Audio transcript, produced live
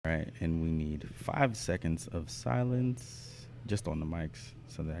All right, and we need 5 seconds of silence just on the mics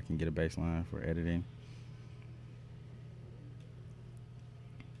so that I can get a baseline for editing.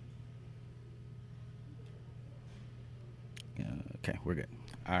 Okay, we're good.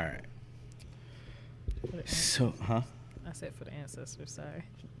 All right. For the So, huh? I said for the ancestors, sorry.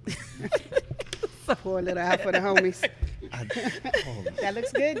 Pour a little out for the homies. Oh, That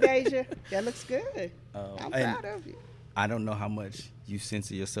looks good, Deja. That looks good. I'm and proud of you. I don't know how much you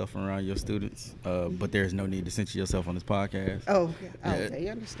censor yourself around your students, but there's no need to censor yourself on this podcast. Oh, yeah. Oh, Yeah. they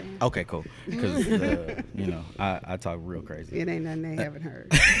understand. Okay, cool. Because, I talk real crazy. It ain't nothing they haven't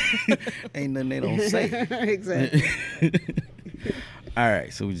heard. Ain't nothing they don't say. Exactly. All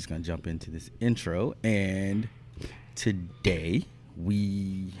right, so we're just going to jump into this intro. And today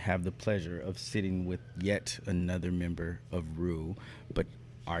we have the pleasure of sitting with yet another member of RU, but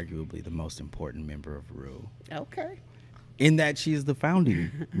arguably the most important member of RU, Okay. in that she's the founding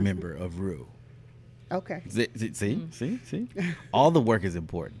member of RU. Okay. See? All the work is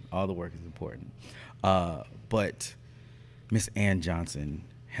important. But Miss Ann Johnson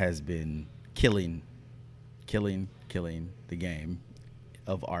has been killing the game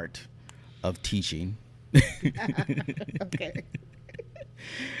of art, of teaching. Okay.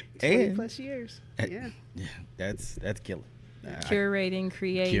 20 And plus years. Yeah. that's killing. Curating,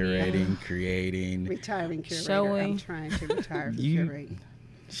 creating. Creating. Retiring curator. Showing. I'm trying to retire from You- curating.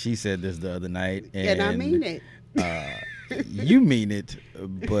 She said this the other night, And I mean it. You mean it,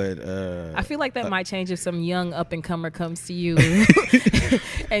 but I feel like that might change if some young up and comer comes to you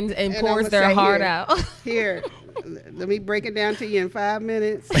and pours I'ma their say heart here, out. Here, let me break it down to you in 5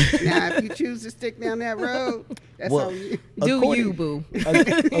 minutes. Now, if you choose to stick down that road, that's Well, on you. Do according- you, boo?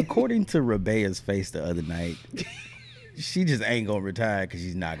 according to Rebea's face the other night, she just ain't gonna retire because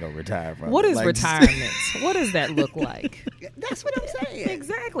she's not gonna retire from What it. is Like, retirement? What does that look like? That's what I'm saying.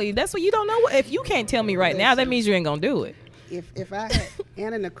 Exactly. That's what you don't know. If you can't tell me right now, that means you ain't gonna do it. If I had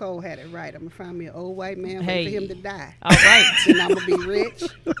Anna Nicole had it right, I'm gonna find me an old white man, Hey. wait for him to die. All right. Then I'm gonna be rich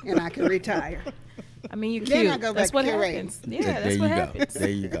and I can retire. I mean, you're Then cute. I go That's back what to curating. happens. Yeah, there that's you what go. happens. There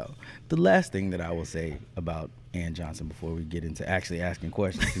you go. The last thing that I will say about Ann Johnson before we get into actually asking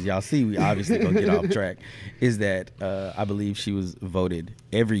questions, because y'all see we obviously gonna get off track, is that I believe she was voted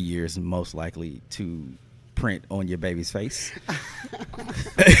every year's most likely to print on your baby's face.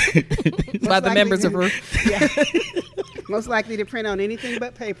 By the likely members of to- RU. Yeah. Most likely to print on anything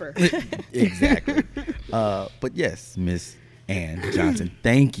but paper. Exactly. But yes, Miss Ann Johnson,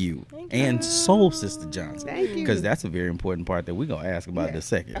 thank you. And Soul Sister Johnson. Thank you. Because that's a very important part that we're going to ask about in a Yes.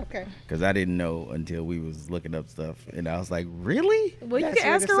 second. Okay. Because I didn't know until we was looking up stuff. And I was like, really? Well, you That's can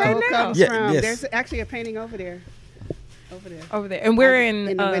where ask the her right soul now. comes Yeah, from. yes. There's actually a painting over there. Over there, and we're In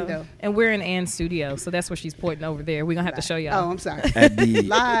the window. and we're in Ann's studio, so that's where she's pointing over there. We're gonna have to show Oh, y'all. I'm sorry. At the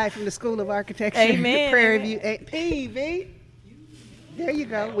Live from the School of Architecture. Amen, Prairie amen. View. PV. There you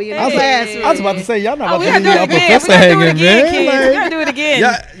go. We in Hey. the classroom. I was about to say, y'all not Oh, we about to gotta leave do it y'all again. We professor gotta do it hanging, again, man. kids. We gotta do it again.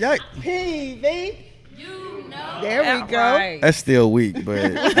 Yeah, PV. There we go. Right. that's still weak,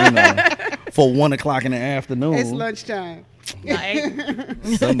 but for 1 o'clock in the afternoon, It's lunchtime.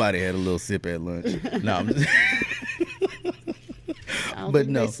 somebody had a little sip at lunch. No, I'm just, I don't But think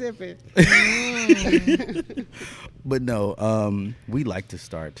no. they sipping. but no. We like to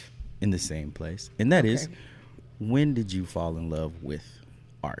start in the same place, and that is, Okay. when did you fall in love with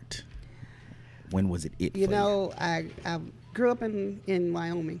art? When was it You for know, I grew up in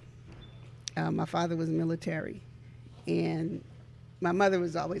Wyoming. My father was military, and my mother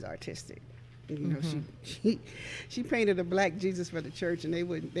was always artistic. You know, she painted a black Jesus for the church, and they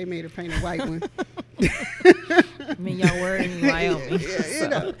made her paint a white one. I mean, y'all were in Wyoming. Yeah, so. you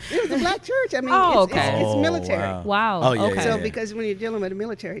know, it was a black church. I mean, Oh, it's, okay. it's military. Wow. Oh, yeah, Okay. yeah, So yeah. because when you're dealing with a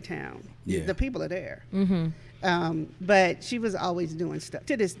military town, Yeah. the people are there. Mm-hmm. But she was always doing stuff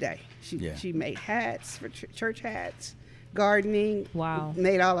to this day. Yeah. She made hats for church hats, gardening. Wow.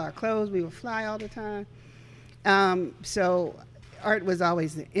 Made all our clothes. We would fly all the time. So art was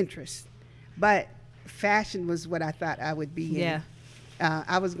always the interest, but fashion was what I thought I would be Yeah. in.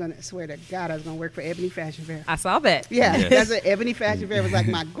 I was gonna swear to God I was gonna work for Ebony Fashion Fair. I saw that. Yeah, Yes. that's what Ebony Fashion Fair was like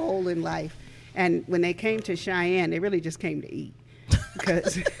my goal in life. And when they came to Cheyenne, they really just came to eat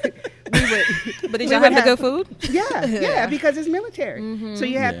because we would. But did we y'all would have the good food? Yeah, because it's military. So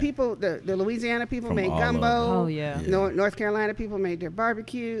you have Yeah. people. The Louisiana people From made all gumbo. over. Oh, yeah. North Carolina people made their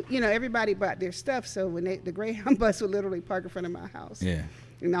barbecue. You know, everybody brought their stuff. So when the Greyhound bus would literally park in front of my house. Yeah.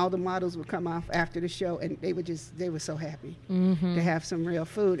 And all the models would come off after the show, and they were so happy to have some real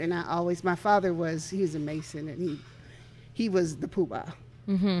food. And my father he was a Mason, and he was the poobah.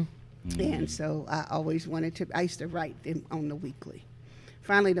 And so I always I used to write them on the weekly.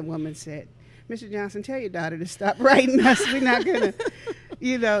 Finally, the woman said, Mr. Johnson, tell your daughter to stop writing us. We're not going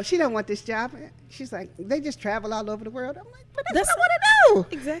to, she don't want this job. She's like, they just travel all over the world. I'm like, but that's what I want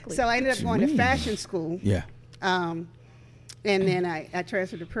to do. Exactly. So I ended up going to fashion school. Yeah. And then I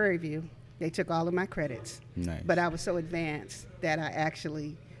transferred to Prairie View. They took all of my credits. Nice. But I was so advanced that I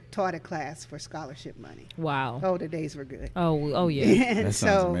actually taught a class for scholarship money. Wow. Oh, the days were good. Oh yeah. And That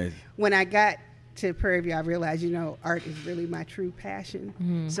sounds so amazing. when I got to Prairie View, I realized, art is really my true passion.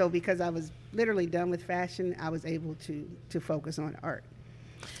 Mm-hmm. So because I was literally done with fashion, I was able to focus on art.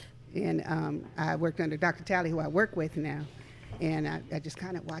 And I worked under Dr. Talley, who I work with now. And I just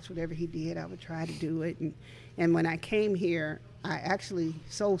kind of watched whatever he did. I would try to do it. And when I came here, I actually,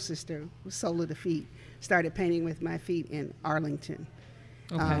 Soul Sister, Soul of the Feet, started painting with my feet in Arlington.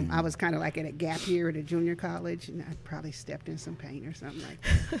 Okay. I was kind of like at a gap year at a junior college, and I probably stepped in some paint or something like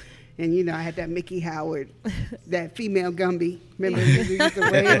that. And, I had that Mickey Howard, that female Gumby. Remember, we used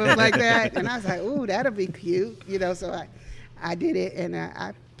to wave them like that? And I was like, ooh, that'll be cute. So I did it, and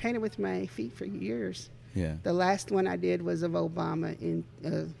I painted with my feet for years. Yeah. The last one I did was of Obama in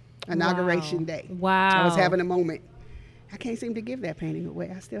Inauguration Day. Wow. I was having a moment. I can't seem to give that painting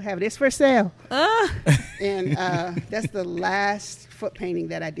away. I still have it. It's for sale. And that's the last foot painting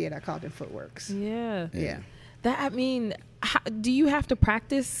that I did. I called it Footworks. Yeah. Yeah. Do you have to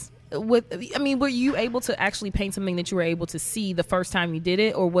practice were you able to actually paint something that you were able to see the first time you did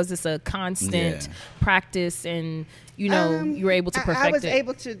it, or was this a constant practice and you were able to perfect it? I was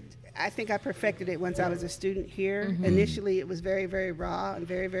able to. I think I perfected it once I was a student here. Mm-hmm. Initially, it was very, very raw and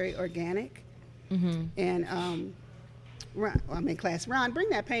very, very organic. Mm-hmm. And Ron, I'm in class. Ron, bring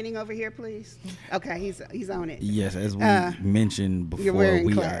that painting over here, please. Okay, he's on it. Yes, as we mentioned before,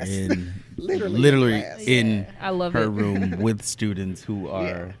 we class. are in literally in I love her it. room with students who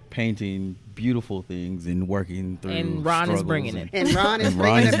are painting beautiful things and working through. And Ron is bringing it. And Ron is And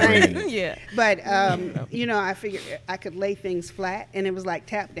Ron bringing is the bringing painting. it. Yeah. But I figured I could lay things flat, and it was like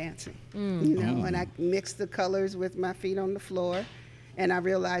tap dancing. And I mixed the colors with my feet on the floor, and I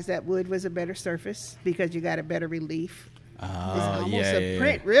realized that wood was a better surface because you got a better relief. It's almost a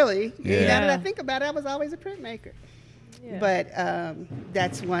print, really. Yeah. Now that I think about it, I was always a printmaker. Yeah. But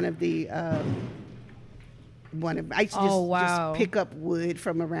that's one of the I used to just pick up wood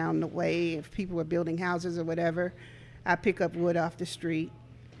from around the way. If people were building houses or whatever, I pick up wood off the street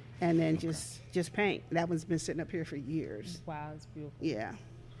and then just paint. That one's been sitting up here for years. Wow, it's beautiful. Yeah.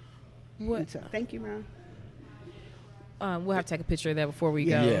 What? So, thank you, Ron. We'll have to take a picture of that before we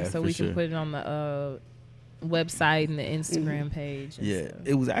go, Yeah, so we can put it on the website and the Instagram page. Yeah, stuff.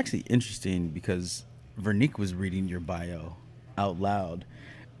 it was actually interesting because Vernique was reading your bio out loud,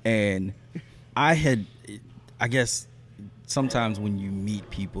 and I guess sometimes when you meet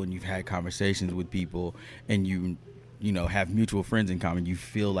people and you've had conversations with people and you have mutual friends in common, you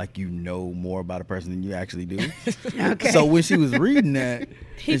feel like you know more about a person than you actually do. Okay. So when she was reading that,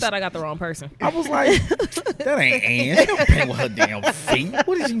 He thought I got the wrong person. I was like, that ain't Ann. She don't paint with her damn feet.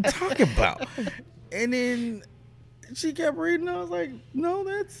 What is you talking about? And then she kept reading. I was like, no,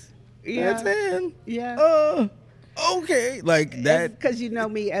 that's Ann. Yeah. Okay, like that. Because you know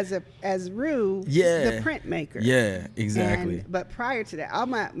me as Rue, Yeah. the printmaker. Yeah, exactly. But prior to that, all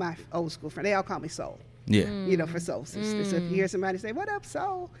my old school friends, they all call me Soul. Yeah. For Soul Sister. So if you hear somebody say, "What up,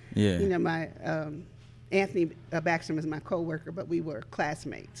 Soul?" Yeah. My Anthony Backstrom is my coworker, but we were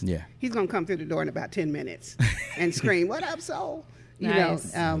classmates. Yeah. He's gonna come through the door in about 10 minutes and scream, "What up, Soul?"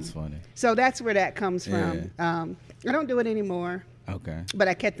 Nice. That's funny. So that's where that comes from. I don't do it anymore, Okay. but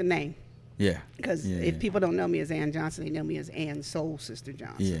I kept the name Yeah. because if people don't know me as Ann Johnson, they know me as Ann Soul Sister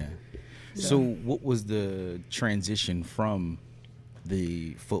Johnson. Yeah. So what was the transition from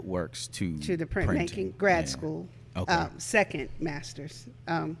the Footworks to the printmaking grad school. Okay. Second master's.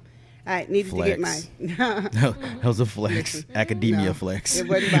 I needed to get my. That was a flex, academia No, flex. It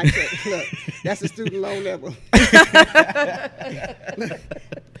wasn't my check. Look, that's a student loan level.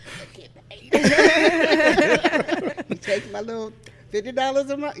 You take my little $50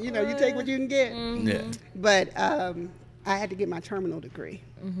 a month. You take what you can get. Yeah. But I had to get my terminal degree.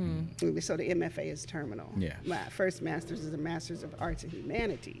 Mm-hmm. So the MFA is terminal. Yeah. My first master's is a master's of arts and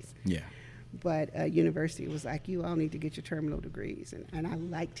humanities. Yeah. But university was like, you all need to get your terminal degrees. And I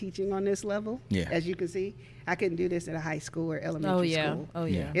like teaching on this level. Yeah. As you can see, I couldn't do this at a high school or elementary school. Oh,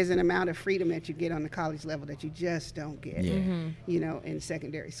 yeah. There's an amount of freedom that you get on the college level that you just don't get, in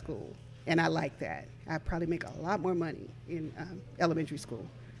secondary school. And I like that. I probably make a lot more money in elementary school,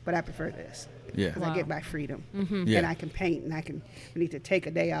 but I prefer this. Yeah. Because I get my freedom. Yeah. And I can paint, and I need to take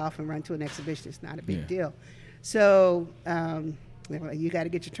a day off and run to an exhibition. It's not a big deal. So They were like, you got to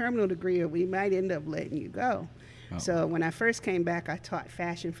get your terminal degree or we might end up letting you go. Oh. So when I first came back, I taught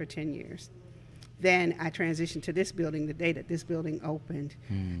fashion for 10 years. Then I transitioned to this building. The day that this building opened,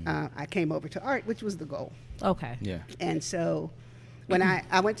 I came over to art, which was the goal. Okay. Yeah. And so when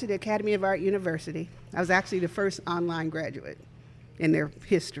I went to the Academy of Art University, I was actually the first online graduate in their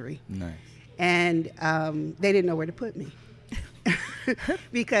history. Nice. And they didn't know where to put me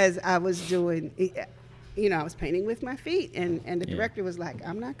because I was doing, I was painting with my feet. And the director was like,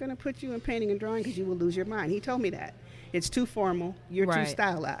 I'm not going to put you in painting and drawing because you will lose your mind. He told me that. It's too formal. You're too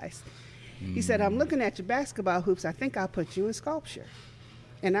stylized. He said, I'm looking at your basketball hoops. I think I'll put you in sculpture.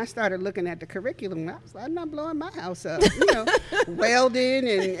 And I started looking at the curriculum. And I was like, I'm not blowing my house up. Welding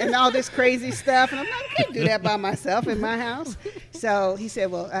and all this crazy stuff. And I'm like, I can't do that by myself in my house. So he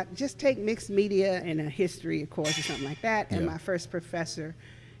said, well, just take mixed media and a history course or something like that. And my first professor,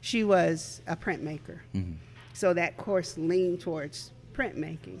 she was a printmaker. Mm-hmm. So that course leaned towards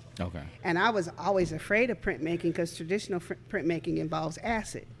printmaking. Okay. And I was always afraid of printmaking because traditional printmaking involves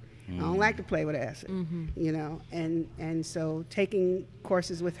acid. I don't like to play with acid, and so taking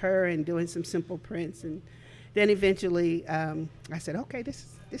courses with her and doing some simple prints, and then eventually I said, okay, this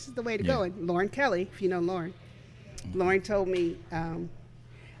is the way to go. And Lauren Kelly, if you know Lauren, Lauren told me,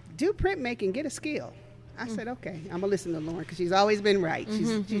 do printmaking, get a skill. I said, okay, I'm gonna listen to Lauren because she's always been right.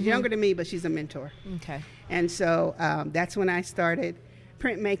 She's younger than me, but she's a mentor. Okay. And so that's when I started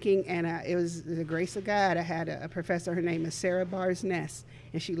printmaking, and it was the grace of God. I had a professor, her name is Sarah Bars-Ness,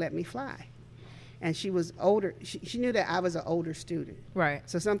 and she let me fly. And she was older. She knew that I was an older student. Right.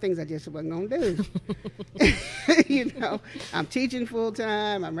 So some things I just wasn't going to do. I'm teaching full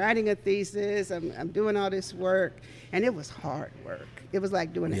time. I'm writing a thesis. I'm doing all this work. And it was hard work. It was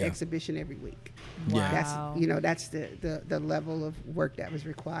like doing an exhibition every week. Wow. That's the level of work that was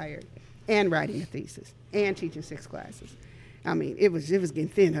required. And writing a thesis. And teaching 6 classes. I mean, it was getting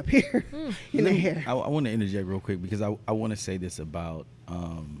thin up here in the hair. I want to interject real quick because I want to say this about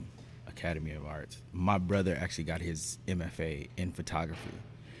Academy of Arts. My brother actually got his MFA in photography.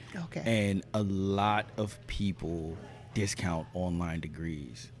 Okay. And a lot of people discount online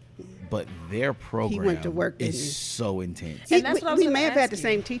degrees, but their program went to work, is so intense. And that's what I was we gonna may have had ask the you.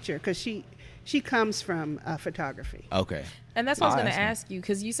 same teacher because she comes from photography. Okay. And that's what I was I'll going to ask ask you,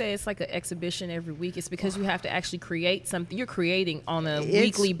 because you say it's like an exhibition every week. It's because you have to actually create something. You're creating on a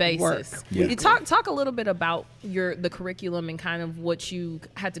weekly basis. Work. Yeah. You talk a little bit about the curriculum and kind of what you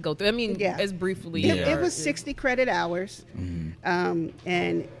had to go through. I mean, as briefly. It was 60 credit hours. Mm-hmm.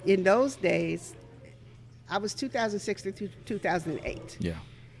 And in those days, I was 2006 to 2008. Yeah.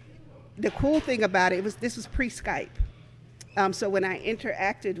 The cool thing about it was this was pre-Skype. So when I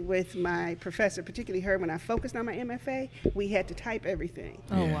interacted with my professor, particularly her, when I focused on my MFA, we had to type everything.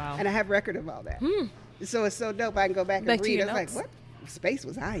 Oh, wow. And I have record of all that. So it's so dope. I can go back and Back to read. your I was notes. like, what space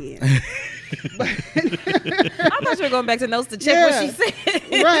was I in? I thought you were going back to notes to check what she said.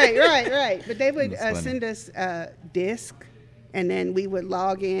 Right. But they would That's funny. send us a disc, and then we would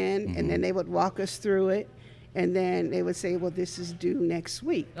log in, and then they would walk us through it. And then they would say, well, this is due next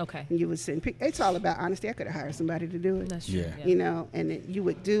week. Okay. And you would send it's all about honesty. I could have hired somebody to do it. That's true. Yeah. And then you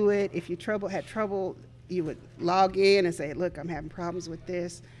would do it. If you had trouble, you would log in and say, look, I'm having problems with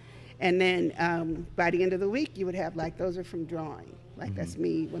this. And then by the end of the week, you would have, like, those are from drawing. Like, that's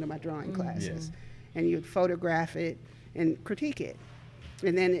me, one of my drawing classes. And you would photograph it and critique it.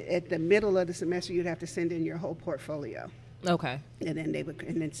 And then at the middle of the semester, you'd have to send in your whole portfolio. Okay. And then they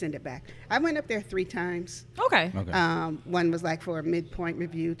would send it back. I went up there 3 times. Okay. One was like for a midpoint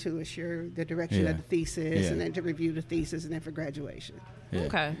review to assure the direction of the thesis, and then to review the thesis, and then for graduation. Yeah.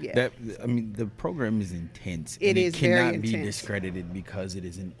 Okay. Yeah. The program is intense. It is very cannot be intense. discredited because it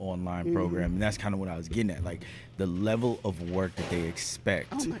is an online program. And that's kind of what I was getting at. Like, the level of work that they expect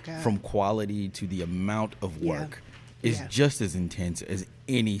Oh, my God. from quality to the amount of Yeah. work is Yeah. just as intense as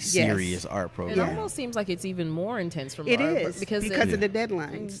any serious art It program. almost seems like it's even more intense from It our is because it- of the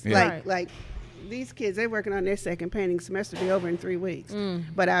deadlines. Yeah. Like these kids, they're working on their second painting semester be over in 3 weeks.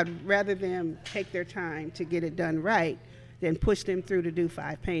 But I'd rather them take their time to get it done right than push them through to do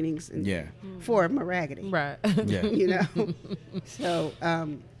 5 paintings and 4 of them are raggedy. Right. Yeah. So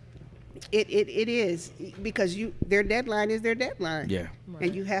it is because their deadline is their deadline. Yeah.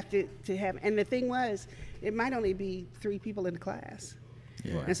 And you have to have, and the thing was, it might only be 3 people in the class.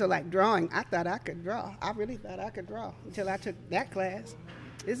 Yeah. And so, like, drawing, I thought I could draw. I really thought I could draw until I took that class.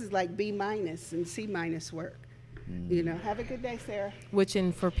 This is like B- and C- work. You know, have a good day, Sarah. Which,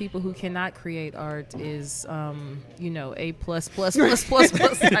 and for people who cannot create art, is A plus plus plus plus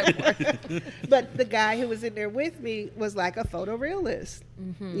plus type work. But the guy who was in there with me was like a photorealist,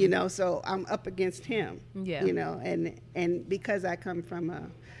 you know, so I'm up against him. Yeah. You know, and because I come from a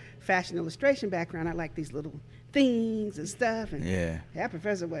fashion illustration background, I like these little things and stuff. And Yeah. that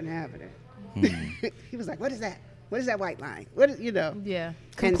professor wasn't having it. He was like, "What is that? What is that white line? What is, you know?" Yeah.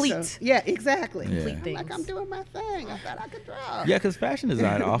 And Complete. so, yeah, exactly. Yeah. Complete I'm things. like, I'm doing my thing. I thought I could draw. Yeah, because fashion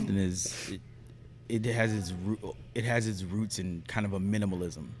design often it has its roots in kind of a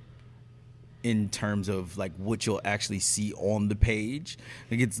minimalism in terms of like what you'll actually see on the page.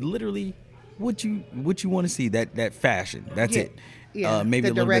 Like it's literally what you want to see, that fashion. That's Yeah. it. Yeah, Maybe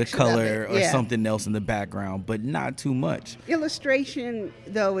the a little bit of direction of color it. or Yeah. something else in the background, but not too much. Illustration,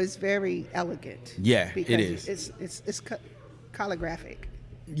 though, is very elegant. Yeah, it because is. It's calligraphic.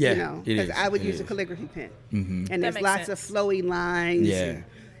 Yeah, You know, it is. I would It use a is. calligraphy pen. Mhm. And there's makes lots sense. of flowing lines Yeah.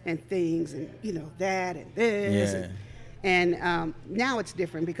 and things and, you know, that and this. Yeah. And now it's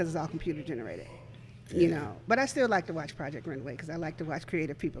different because it's all computer generated. You know, but I still like to watch Project Runway because I like to watch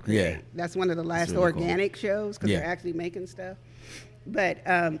creative people create. Yeah. That's one of the last really cool. organic shows because Yeah. they're actually making stuff. But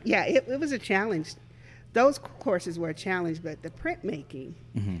yeah, it was a challenge. Those courses were a challenge, but the printmaking,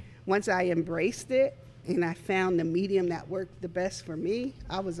 once I embraced it and I found the medium that worked the best for me,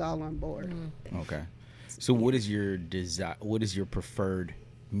 I was all on board. Okay. So what is your what is your preferred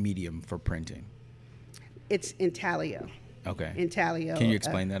medium for printing? It's Intaglio. Okay. Intaglio. Can you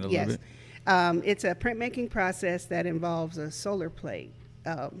explain that a little yes. bit? It's a printmaking process that involves a solar plate.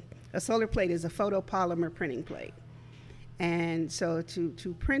 A solar plate is a photopolymer printing plate. And so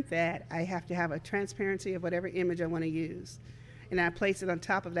to print that, I have to have a transparency of whatever image I want to use. And I place it on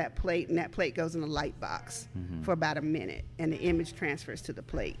top of that plate, and that plate goes in a light box for about a minute, and the image transfers to the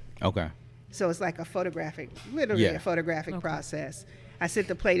plate. Okay. So it's like literally Yeah. a photographic process. I sit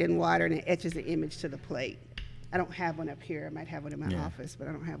the plate in water, and it etches the image to the plate. I don't have one up here. I might have one in my Yeah. office, but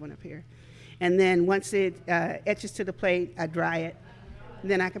I don't have one up here. And then once it etches to the plate, I dry it.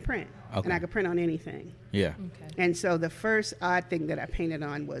 Then I can print. Okay. And I can print on anything. Yeah. Okay. And so the first odd thing that I painted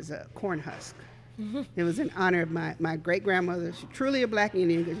on was a corn husk. It was in honor of my great-grandmother. She's truly a black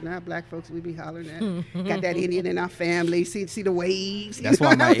Indian, because you know how black folks, we be hollering at. Got that Indian in our family. See the waves. That's you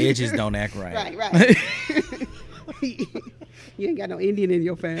why know? my edges don't act right. Right. You ain't got no Indian in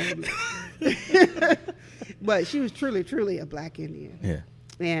your family. But she was truly a black Indian. Yeah.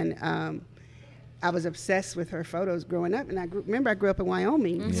 And I was obsessed with her photos growing up. And I grew up in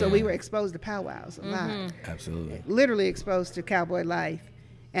Wyoming, so we were exposed to powwows a lot. Absolutely. Literally exposed to cowboy life.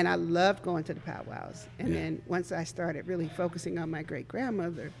 And I loved going to the powwows. And then once I started really focusing on my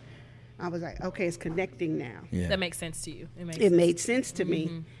great-grandmother, I was like, okay, it's connecting now. Yeah. That makes sense to you. It made sense to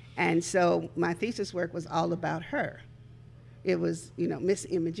me. And so my thesis work was all about her. It was, Miss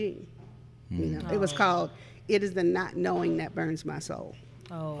Imogene. It was called "It Is the Not Knowing That Burns My Soul."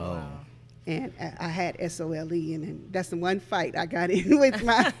 Oh, wow. And I had SOLE, and that's the one fight I got in with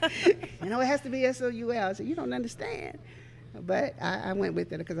my, it has to be SOUL. I said, you don't understand. But I went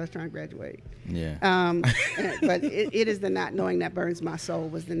with it because I was trying to graduate. Yeah. But it is the not knowing that burns my soul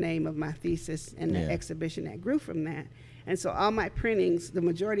was the name of my thesis and the Yeah. exhibition that grew from that. And so all my printings, the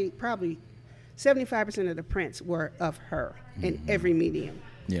majority, probably 75% of the prints were of her in every medium.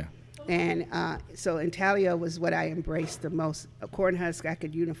 Yeah. And so Intaglio was what I embraced the most. A corn husk, I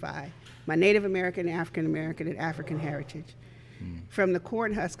could unify my Native American, African American, and African heritage. From the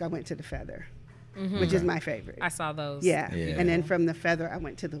corn husk, I went to the feather, which is my favorite. I saw those. Yeah. Yeah. And then from the feather, I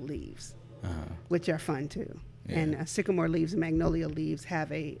went to the leaves, which are fun too. Yeah. And sycamore leaves and magnolia leaves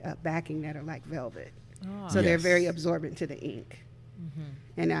have a backing that are like velvet. Oh. So they're Yes. very absorbent to the ink.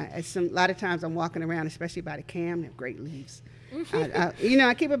 And a lot of times I'm walking around, especially by the cam, they have great leaves.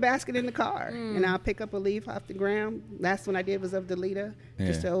 I keep a basket in the car, and I'll pick up a leaf off the ground. Last one I did was of Delita,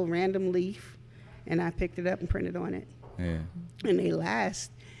 just Yeah. an old random leaf, and I picked it up and printed on it. Yeah. And they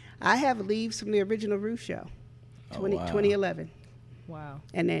last. I have leaves from the original Rue show, Oh, wow. 2011, Wow.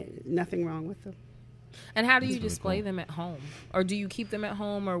 and nothing wrong with them. And how do you That's really display cool. them at home? Or do you keep them at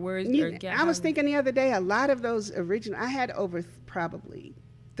home, or where? I was thinking the other day, a lot of those original, I had over probably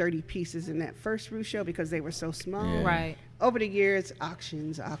 30 pieces in that first Rue show because they were so small. Yeah. Right. Over the years,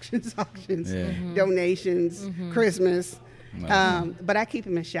 auctions, Yeah. donations, Christmas. Wow. But I keep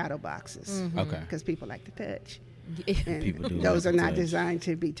them in shadow boxes Okay. because people like to touch. Yeah. And People do those like are to not touch. designed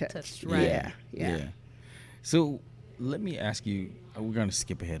to be touched. Touched, right. Yeah. So let me ask you. We're going to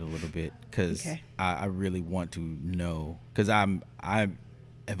skip ahead a little bit because Okay. I really want to know, because I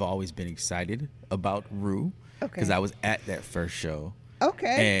have always been excited about Rue because Okay. I was at that first show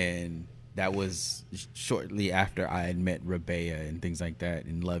Okay. and that was shortly after I had met Rabea and things like that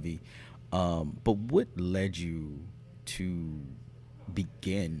and Lovey. But what led you to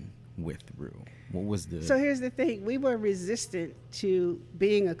begin with Rue? What was the... So here's the thing. We were resistant to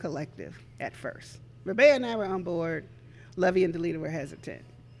being a collective at first. Rabea and I were on board. Lovey and Delita were hesitant.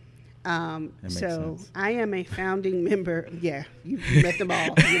 So sense. I am a founding member. Yeah, you met them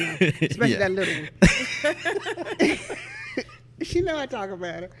all, especially that little one. She know I talk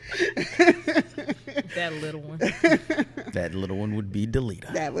about her. That little one. That little one would be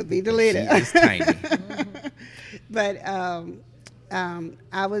Delita. That would be Delita. She is tiny. But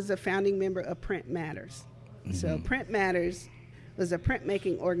I was a founding member of Print Matters. Mm-hmm. So Print Matters was a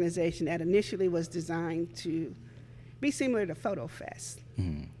printmaking organization that initially was designed to be similar to Photo Fest.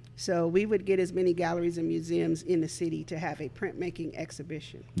 Mm-hmm. So we would get as many galleries and museums in the city to have a printmaking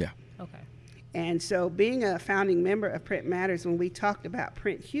exhibition. Yeah. Okay. And so being a founding member of Print Matters, when we talked about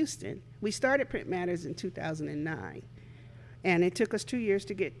Print Houston, we started Print Matters in 2009. And it took us 2 years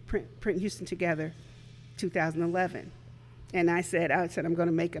to get Print Houston together, 2011. And I said, I'm going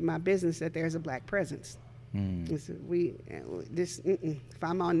to make it my business that there's a black presence. Mm. So if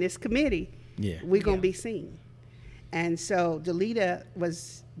I'm on this committee, we're going to be seen. And so Delita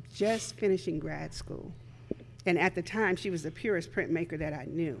was just finishing grad school. And at the time, she was the purest printmaker that I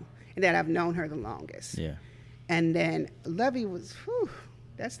knew and that I've known her the longest. Yeah. And then Lovey was,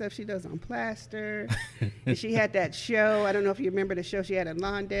 that stuff she does on plaster. And she had that show. I don't know if you remember the show she had at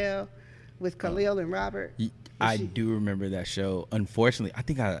Lawndale with Khalil and Robert. I do remember that show. Unfortunately, I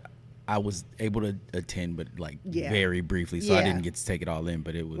think I was able to attend, but very briefly, so I didn't get to take it all in.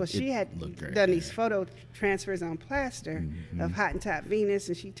 But it was. Well, she had done these photo transfers on plaster of Hottentot Venus,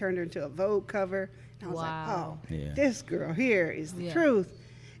 and she turned her into a Vogue cover. And I was like, this girl here is the truth.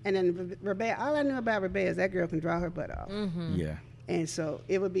 And then Rabea, all I knew about Rabea is that girl can draw her butt off. Mm-hmm. Yeah. And so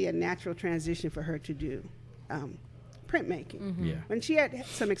it would be a natural transition for her to do printmaking. Mm-hmm. Yeah. When she had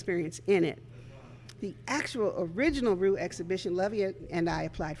some experience in it. The actual original Rue exhibition, Lovey and I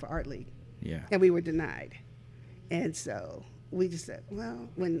applied for Art League. Yeah. And we were denied. And so we just said, well,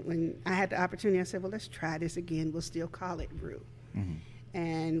 when I had the opportunity, I said, well, let's try this again. We'll still call it Rue. Mm-hmm.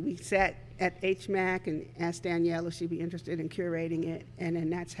 And we sat at HMAC and asked Danielle if she'd be interested in curating it. And then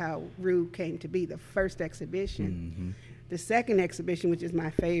that's how Rue came to be, the first exhibition. Mm-hmm. The second exhibition, which is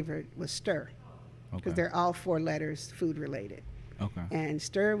my favorite, was Stir. Because they're all 4 letters, food related. Okay. And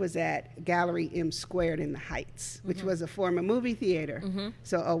Stir was at Gallery M Squared in the Heights, which was a former movie theater. Mm-hmm.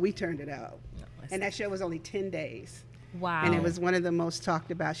 So, we turned it out. And that show was only 10 days. Wow. And it was one of the most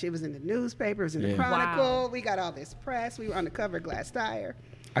talked about. It was in the newspaper, it was in the Chronicle. Wow. We got all this press. We were on the cover of Glass Tire.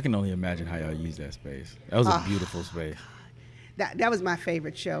 I can only imagine how y'all used that space. That was a beautiful space. That was my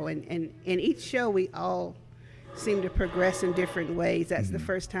favorite show. And in each show, we all seemed to progress in different ways. That's the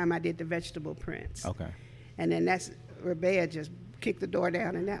first time I did the vegetable prints. Okay. And then that's Rabea just kicked the door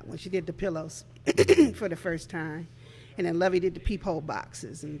down in that one. She did the pillows for the first time. And then Lovey did the peephole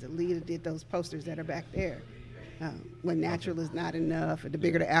boxes, and Delita did those posters that are back there. When natural is not enough, and the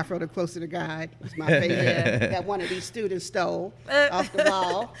bigger the afro, the closer the God. It's my favorite that one of these students stole off the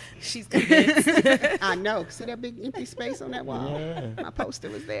wall. She's convinced. I know. See that big empty space on that wall? Yeah. My poster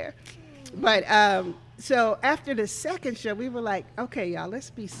was there. But so after the second show, we were like, okay, y'all, let's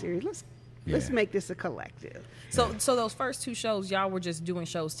be serious. Let's make this a collective. So those first 2 shows, y'all were just doing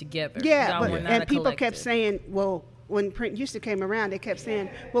shows together. Yeah, and people kept saying, well, when Print Houston came around, they kept saying,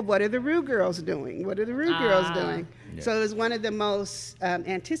 well, what are the Rue girls doing? What are the Rue girls doing? Yeah. So it was one of the most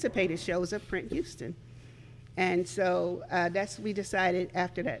anticipated shows of Print Houston. And so we decided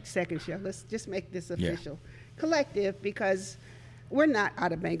after that second show, let's just make this official collective, because we're not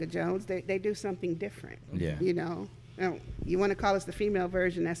out of Banga Jones. They do something different. Yeah. You want to call us the female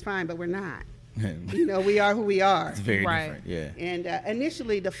version, that's fine, but we're not. We are who we are. It's very different, yeah. And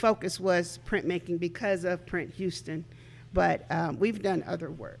initially the focus was printmaking because of Print Houston, but we've done other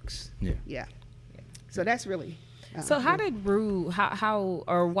works. Yeah. So that's really... So how did Rue, how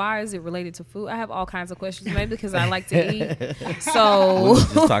or why is it related to food? I have all kinds of questions, maybe because I like to eat. So we were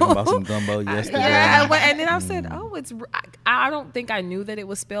just talking about some gumbo yesterday. And then I said, I don't think I knew that it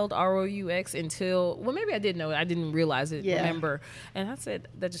was spelled ROUX until, well, maybe I did know it. I didn't realize it, remember. And I said,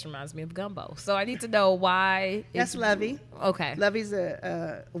 that just reminds me of gumbo. So I need to know why. That's Lovey. Okay. Lovey's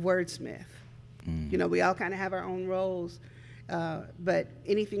a wordsmith. Mm. We all kind of have our own roles, but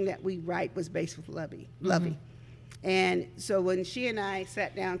anything that we write was based with Lovey. Mm-hmm. And so when she and I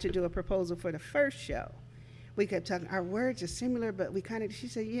sat down to do a proposal for the first show, we kept talking, our words are similar, but she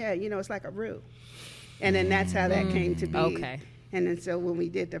said, it's like a Rue. And then that's how that came to be. Okay. And then so when we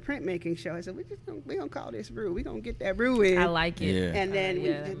did the printmaking show, I said, we're gonna call this Rue. We're gonna get that Rue in. I like it. Yeah. And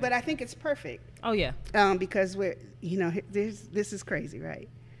then, but I think it's perfect. Oh yeah. Because we're, this is crazy, right?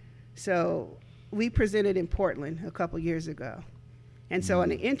 So we presented in Portland a couple years ago. And so on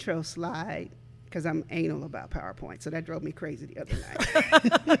the intro slide, because I'm anal about PowerPoint, so that drove me crazy the other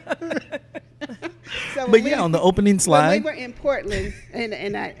night. So But yeah, on the opening when slide. we were in Portland, and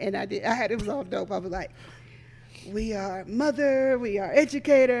it was all dope. I was like, we are mother, we are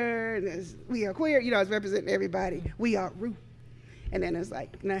educator, we are queer, it's representing everybody. We are Rue. And then it's like,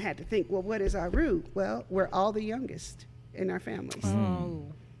 and I had to think, well, what is our Rue? Well, we're all the youngest in our families. Oh.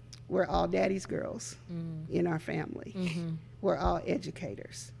 We're all daddy's girls in our family. Mm-hmm. We're all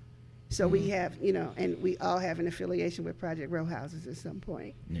educators. So we have, and we all have an affiliation with Project Row Houses at some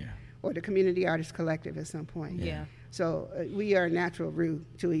point, Yeah. or the Community Artists Collective at some point. Yeah. So we are a natural Rue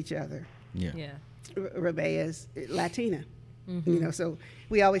to each other. Yeah. Yeah. Rebecca is Latina, Mm-hmm. so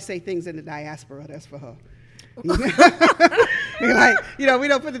we always say things in the diaspora. That's for her. We're like, we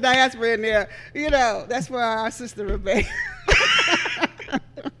don't put the diaspora in there. That's for our sister Rebecca.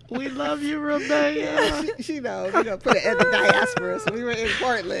 We love you, Rebecca. she knows. Put it in the diaspora. So we were in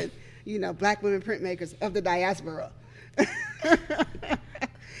Portland. Black women printmakers of the diaspora.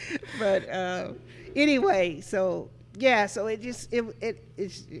 But anyway, so yeah, so it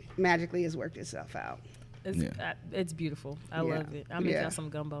magically has worked itself out. It's beautiful. I Yeah. love it. I'll make Yeah. y'all some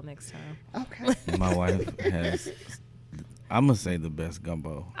gumbo next time. Okay. My wife has, I'm gonna say, the best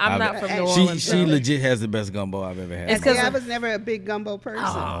gumbo. I'm not from New She- Orleans. She so- legit has the best gumbo I've ever had. It's in my 'cause I life. was never a big gumbo person.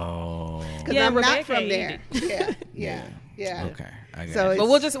 Oh. Because Yeah, I'm Rebecca not from ain't there. Yeah. Okay. I got So it. But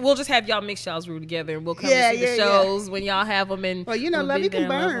we'll just have y'all mix y'all's Rue together, and we'll come Yeah, and see the yeah, shows when y'all have them. And Well, we'll Lovey be can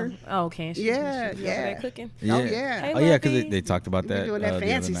there and love burn. 'em. Oh, can she? Yeah, She be over yeah. there cooking. Yeah. Oh, yeah. Hey, Oh yeah, because Lovey. they talked about We that, doing that the other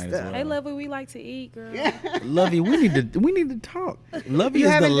fancy night as stuff. well. Hey, Lovey, we like to eat, girl. Lovey, we need to talk. Lovey You is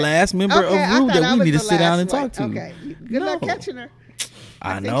the haven't- last member Okay, of I Rue thought I that we was need to the sit down and last talk to. one. Okay. Good luck No. catching her.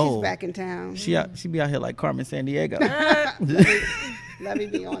 I think know. she's back in town. She be out here like Carmen Sandiego. Let me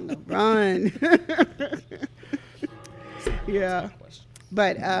be on the run. Yeah.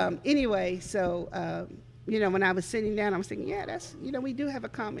 But anyway, so, when I was sitting down, I was thinking, yeah, that's, we do have a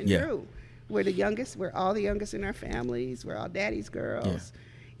common Yeah. Rue. We're the youngest. We're all the youngest in our families. We're all daddy's girls.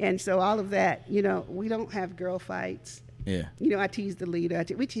 And so all of that, we don't have girl fights. Yeah. I tease the leader.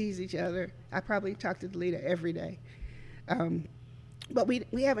 We tease each other. I probably talk to the leader every day. But we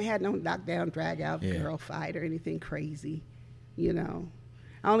haven't had no knockdown, drag out girl fight or anything crazy,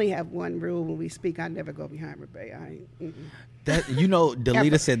 I only have one rule when we speak. I never go behind Rebecca. I ain't, That Delita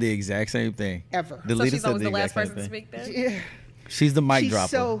Ever. said the exact same thing. ever. So Delita she's said always the last exact same person to thing. speak then? Yeah. She's the mic She's dropper.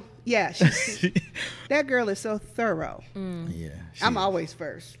 so, that girl is so thorough. Yeah. I'm she- always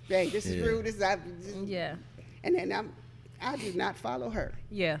first. Hey, this is Yeah. rude. This is, Yeah. and then I do not follow her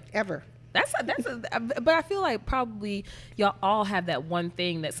Yeah. ever. But I feel like probably y'all all have that one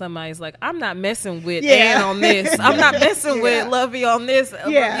thing that somebody's like, I'm not messing with Yeah. Ann on this. I'm not messing Yeah. with Lovey on this.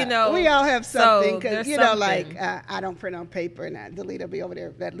 Yeah, we all have something there's because something. I don't print on paper, and Delita be over there,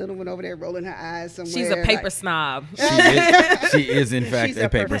 that little one over there rolling her eyes somewhere. She's a paper like, snob. She is in fact she's a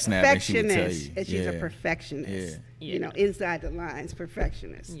paper snap, and she would tell perfectionist, you. and she's a Yeah. perfectionist. Yeah. Inside the lines,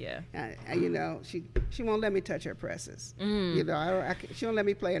 perfectionist. Yeah. She won't let me touch her presses. Mm. She won't let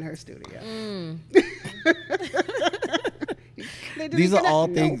me play in her studio. These are all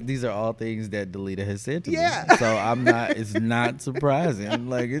things. These are all things that Delita has said to Yeah. me. So I'm not. It's not surprising.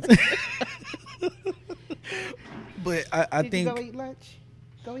 Like it's. But I Did think. you go eat lunch?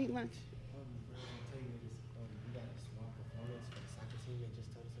 Go eat lunch.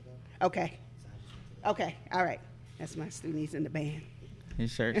 Okay. Okay. All right. That's my students in the band.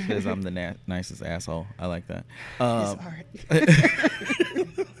 His shirt says I'm the nicest asshole. I like that. It's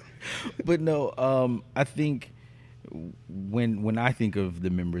art. But no, I think when I think of the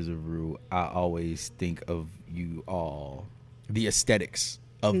members of Rue, I always think of you all, the aesthetics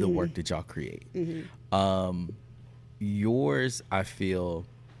of the work that y'all create. Yours, I feel,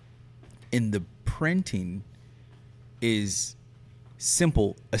 in the printing is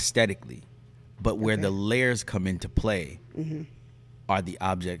simple aesthetically, but where the layers come into play are the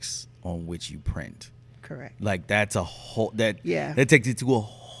objects on which you print. Correct. Like that's a whole that takes it to a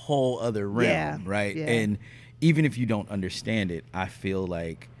whole other realm, right? Yeah. And even if you don't understand it, I feel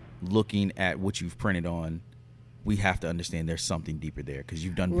like looking at what you've printed on, we have to understand there's something deeper there because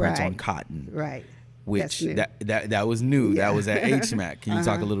you've done prints on cotton, Right. which That's new. that was new. Yeah. That was at HMAC. Can you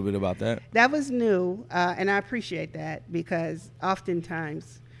talk a little bit about that? That was new, and I appreciate that because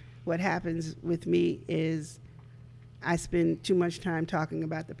oftentimes what happens with me is I spend too much time talking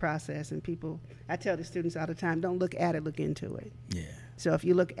about the process, and I tell the students all the time, don't look at it, look into it. Yeah. So if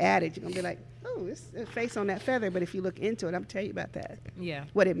you look at it, you're going to be like, oh, it's a face on that feather. But if you look into it, I'm going to tell you about that. Yeah.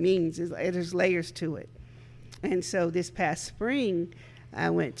 What it means is there's layers to it. And so this past spring,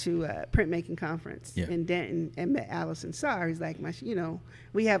 I went to a printmaking conference in Denton and met Allison Sarr. He's like,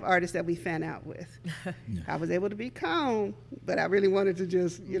 we have artists that we fan out with. Yeah. I was able to be calm, but I really wanted to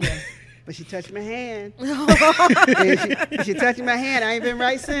just, but she touched my hand. she touched my hand. I ain't been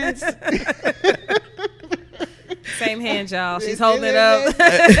right since. Same hand, y'all. She's holding it up.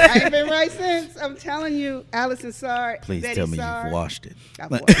 I ain't been right since. I'm telling you, Allison Sarr. Please Betty tell me Sarr. you've washed it. I've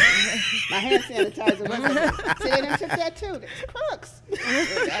washed it. My hand sanitizer was. See, they took that too. That's crooks.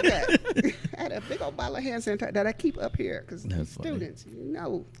 I had a big old bottle of hand sanitizer that I keep up here because students,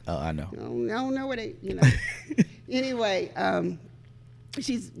 Oh, I know. I don't know where they, Anyway,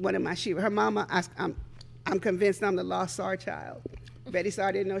 she's one of her mama. I'm convinced I'm the lost Sarr child. Betty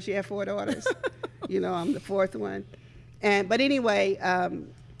Sarr didn't know she had 4 daughters. I'm the 4th one. But anyway,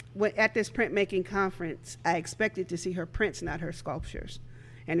 at this printmaking conference, I expected to see her prints, not her sculptures.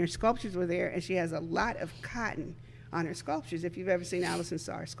 And her sculptures were there, and she has a lot of cotton on her sculptures. If you've ever seen Allison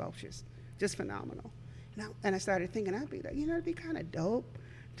Sarr sculptures, just phenomenal. And I started thinking, I'd be like, it'd be kind of dope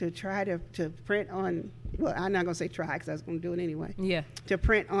to try to print on, well, I'm not going to say try because I was going to do it anyway. Yeah. To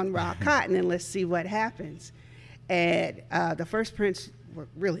print on raw cotton, and let's see what happens. And the first prints were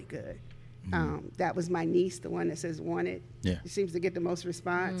really good. That was my niece, the one that says wanted. Yeah. It seems to get the most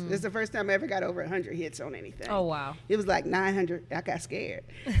response. This is the first time I ever got over 100 hits on anything. Oh, wow. It was like 900. I got scared.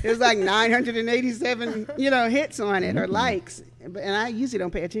 It was like 987, hits on it or likes. And I usually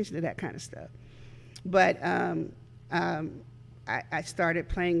don't pay attention to that kind of stuff. But I started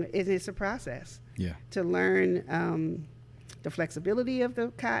playing. It's a process. Yeah. To learn the flexibility of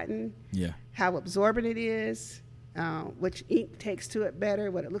the cotton. Yeah. How absorbent it is. Which ink takes to it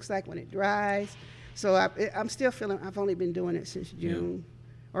better, what it looks like when it dries. So I'm still feeling, I've only been doing it since June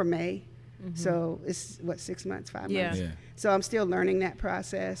or May. Mm-hmm. So it's, 6 months, 5 months? Yeah. So I'm still learning that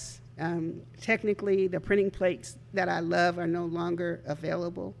process. Technically, the printing plates that I love are no longer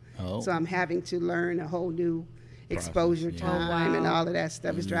available. Oh. So I'm having to learn a whole new exposure time and all of that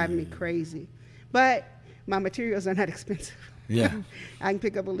stuff. It's driving me crazy. But my materials are not expensive. Yeah. I can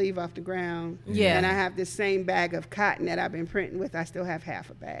pick up a leaf off the ground. Yeah. And I have this same bag of cotton that I've been printing with. I still have half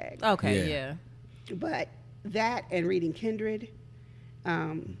a bag. Okay, yeah. But that and reading Kindred,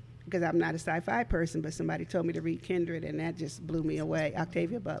 because I'm not a sci-fi person, but somebody told me to read Kindred, and that just blew me away.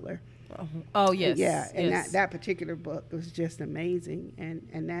 Octavia Butler. Oh, yes. Yeah, and yes. that particular book was just amazing.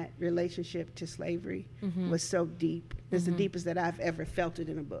 And that relationship to slavery was so deep. It's the deepest that I've ever felt it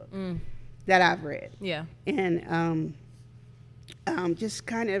in a book that I've read. Yeah. And just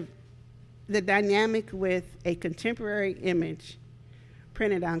kind of the dynamic with a contemporary image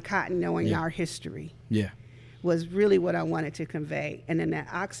printed on cotton, knowing our history, was really what I wanted to convey. And then that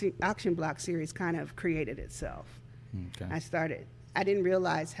auction block series kind of created itself. Okay. I didn't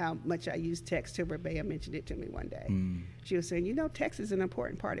realize how much I used text till Bea mentioned it to me one day. She was saying, text is an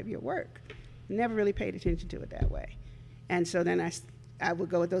important part of your work. Never really paid attention to it that way. And so then I would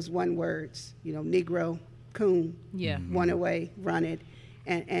go with those one words, Negro, coon, one away, run it,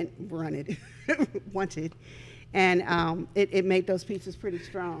 and run it, wanted. And it made those pieces pretty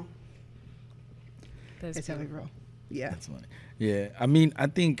strong. That's how we grow. Yeah. That's funny. Yeah. I mean, I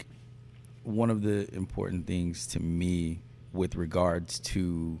think one of the important things to me with regards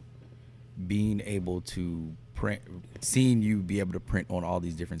to being able to print, seeing you be able to print on all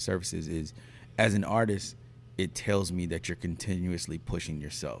these different surfaces is, as an artist, it tells me that you're continuously pushing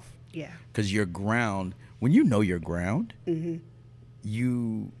yourself. Yeah. Because your ground, when you know your ground,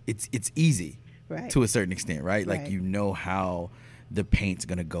 it's easy to a certain extent, right? Like you know how the paint's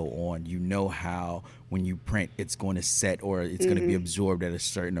gonna go on. You know how when you print, it's going to set or it's going to be absorbed at a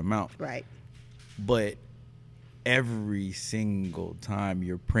certain amount. Right. But every single time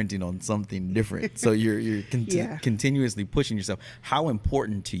you're printing on something different, so you're continuously pushing yourself. How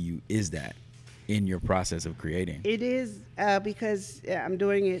important to you is that in your process of creating? It is because I'm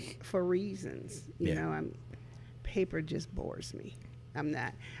doing it for reasons. You know, paper just bores me. I'm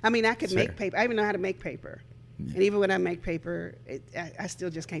not. I mean, I could make paper. I even know how to make paper. Yeah. And even when I make paper, I still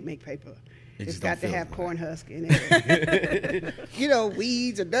just can't make paper. It's got to have corn husk in it.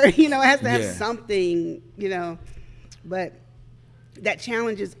 Weeds or dirt. It has to have something, But that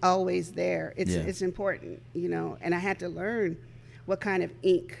challenge is always there. It's important, And I had to learn what kind of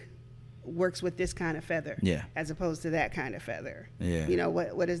ink works with this kind of feather as opposed to that kind of feather. Yeah.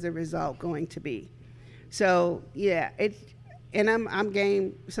 What is the result going to be? So, and I'm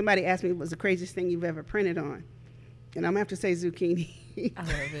game. Somebody asked me, what was the craziest thing you've ever printed on? and I'm gonna have to say zucchini. I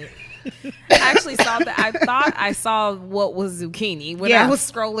love it. I actually saw that. I thought I saw what was zucchini when I was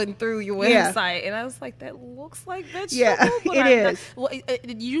scrolling through your website, and I was like, "That looks like vegetable." Yeah, it is. Well,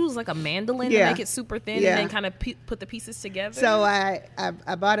 you use like a mandolin to make it super thin, and then kind of put the pieces together. So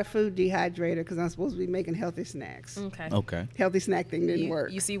I bought a food dehydrator because I'm supposed to be making healthy snacks. Okay. Healthy snack thing didn't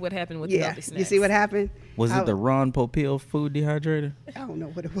work. You see what happened with the healthy snacks. You see what happened? Was it the Ron Popeil food dehydrator? I don't know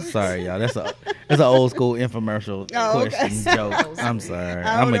what it was. Sorry, y'all. That's an old school infomercial question joke. I'm sorry.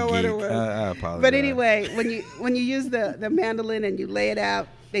 I'm a geek. I apologize. But anyway, when you use the mandolin and you lay it out,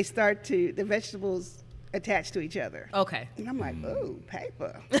 the vegetables attach to each other. Okay. And I'm like, ooh,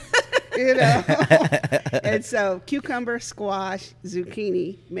 paper. You know. And so cucumber, squash,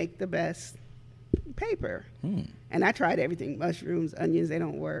 zucchini make the best paper. And I tried everything: mushrooms, onions. They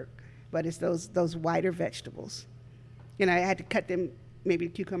don't work. But it's those whiter vegetables. You know, I had to cut them, maybe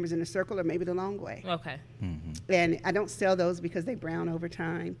cucumbers in a circle or maybe the long way. Okay. And I don't sell those because they brown over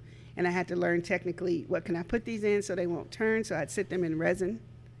time. And I had to learn technically what can I put these in so they won't turn. So I'd sit them in resin.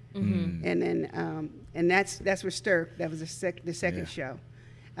 And then and that's where Stir. That was the second show.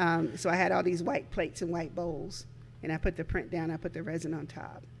 So I had all these white plates and white bowls, and I put the print down. I put the resin on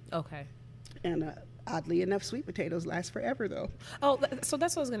top. Okay. And oddly enough, sweet potatoes last forever, though. Oh, so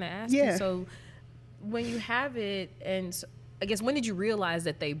that's what I was going to ask you. So when you have it, and I guess when did you realize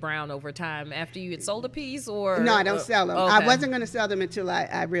that they brown over time? After you had sold a piece, or no? I don't sell them. Okay. I wasn't going to sell them until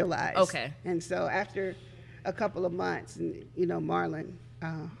I realized. Okay. And so after a couple of months, and Marlon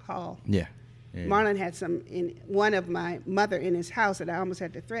Hall. Yeah. Marlon had some in one of my mother in his house that I almost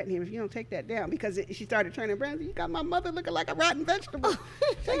had to threaten him, if you don't take that down, because she started turning brown. You got my mother looking like a rotten vegetable.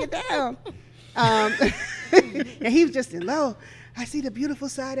 Take it down. And he was just in low. I see the beautiful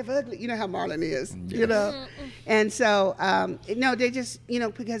side of ugly. You know how Marlon is, And so, they just,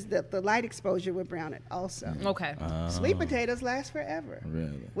 because the light exposure would brown it also. Okay. Sweet potatoes last forever.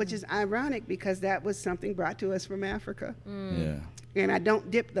 Really? Which is ironic because that was something brought to us from Africa. Yeah. And I don't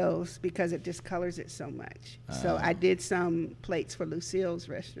dip those because it discolors it so much. So I did some plates for Lucille's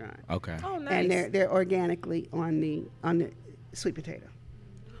restaurant. Okay. Oh, nice. And they're organically on the sweet potato.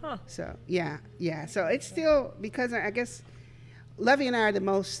 Huh. So yeah. So it's still, because I guess Lovey and I are the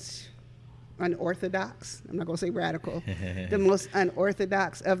most unorthodox. I'm not going to say radical. The most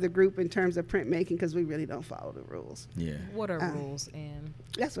unorthodox of the group in terms of printmaking, because we really don't follow the rules. Yeah. What are rules, and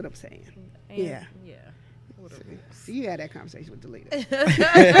that's what I'm saying. Yeah. What are rules? So you had that conversation with Delita.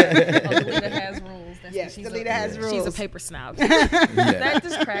 Delita has rules. That's yes, Delita has rules. She's a paper snob. That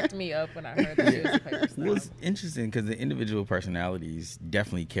just cracked me up when I heard that she was a paper snob. Well, it's interesting because the individual personalities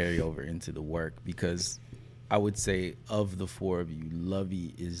definitely carry over into the work, because I would say of the four of you,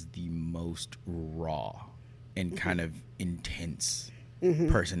 Lovey is the most raw and kind of intense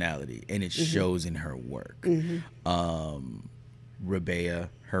personality, and it shows in her work. Rabea,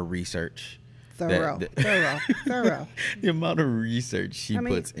 her research. Thorough. The amount of research she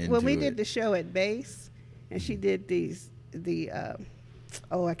puts into it. When we did the show at Base, and she did I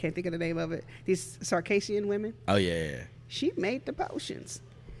can't think of the name of it, these Circassian women. Oh, yeah. She made the potions.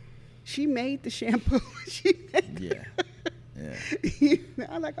 She made the shampoo. Yeah.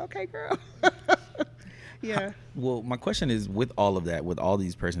 I'm like, okay, girl. Yeah. Well, my question is, with all of that, with all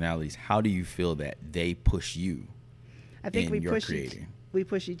these personalities, how do you feel that they push you? I think we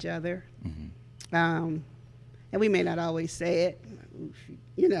push each other. And we may not always say it,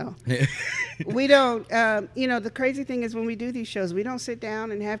 we don't, the crazy thing is when we do these shows, we don't sit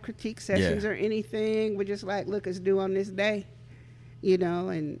down and have critique sessions or anything. We're just like, look, it's due on this day,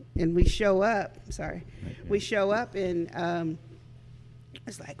 and we show up. We show up and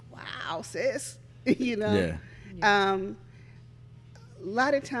it's like, wow, sis, Yeah. A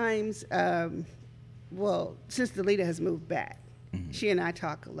lot of times, since Delita has moved back, she and I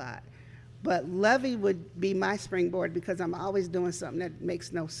talk a lot. But Lovey would be my springboard because I'm always doing something that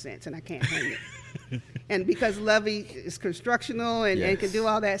makes no sense and I can't hang it. And because Lovey is constructional and can do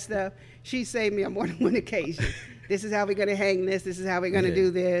all that stuff, she saved me on more than one occasion. This is how we're going to hang this. This is how we're going to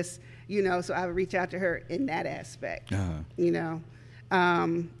do this. So I would reach out to her in that aspect.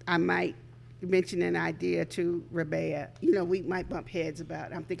 I might mention an idea to Rabea. We might bump heads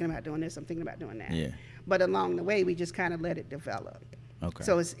about, I'm thinking about doing this, I'm thinking about doing that. Yeah. But along the way, we just kind of let it develop. Okay.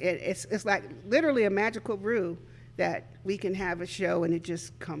 So it's like literally a magical brew that we can have a show and it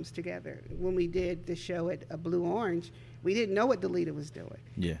just comes together. When we did the show at Blue Orange, we didn't know what Delita was doing.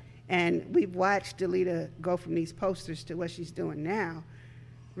 Yeah. And we've watched Delita go from these posters to what she's doing now.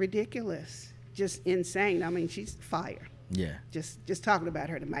 Ridiculous. Just insane. I mean, she's fire. Yeah. Just talking about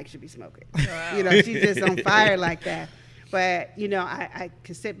her, the mic should be smoking. Wow. She's just on fire like that. But, I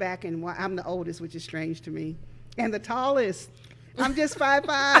can sit back and I'm the oldest, which is strange to me. and the tallest. I'm just 5'5".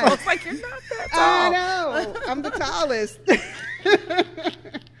 I was like, you're not that tall. I know. I'm the tallest.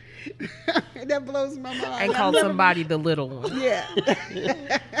 That blows my mind. And call somebody the little one. Yeah.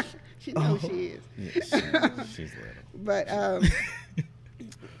 She knows she is. Yeah, she's little. But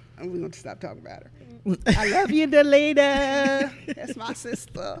we're going to stop talking about her. I love you, Delita. That's my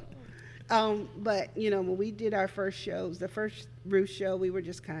sister. But, you know, when we did our first shows, the first Ruth show, we were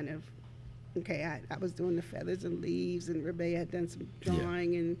just kind of, okay, I was doing the feathers and leaves, and Rebecca had done some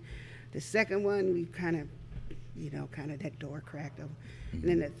drawing. And the second one, we kind of, you know, kind of that door cracked open. And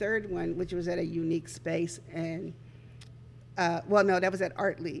then the third one, which was at a unique space, and, well, no, that was at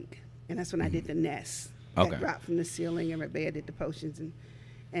Art League. And that's when I did the nest that dropped from the ceiling, and Rebecca did the potions.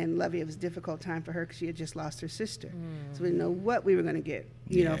 And Lovey, it was a difficult time for her because she had just lost her sister. So we didn't know what we were going to get,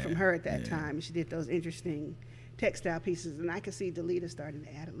 you know, from her at that time. And she did those interesting textile pieces. And I could see Delita starting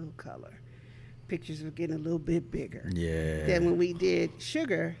to add a little color. Pictures were getting a little bit bigger. Yeah. Then when we did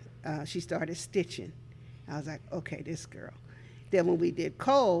Sugar, she started stitching. I was like, okay, this girl. Then when we did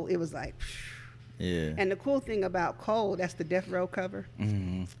Cole, it was like, yeah. And the cool thing about Cole, that's the Death Row cover.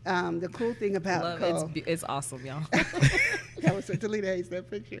 The cool thing about Cole. It's awesome, y'all. That was Delita hates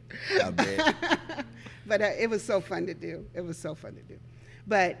that picture. I bet. But it was so fun to do.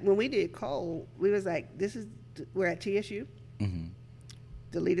 But when we did Cole, we was like, we're at TSU.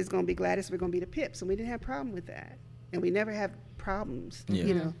 Delita's going to be Gladys. We're going to be the Pips. And we didn't have a problem with that. And we never have problems.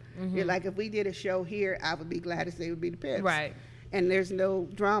 You know, like if we did a show here, I would be Gladys. They would be the Pips. Right. And there's no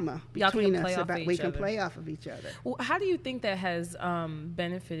drama between us about we can play off of each other. Well, how do you think that has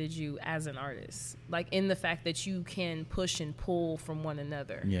benefited you as an artist? Like in the fact that you can push and pull from one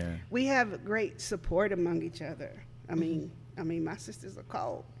another. Yeah. We have great support among each other. I mean, my sisters are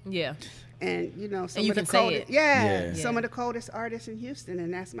cold. Yeah. And you know, some you of the can say coldest, it. some of the coldest artists in Houston,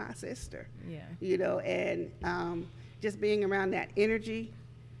 and that's my sister. Yeah. You know, and just being around that energy,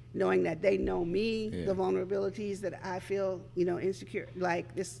 knowing that they know me, the vulnerabilities that I feel, you know, insecure.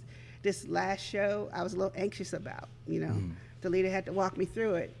 Like this last show, I was a little anxious about. You know, Delita had to walk me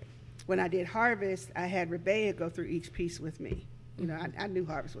through it. When I did Harvest, I had Rebecca go through each piece with me. You know, I knew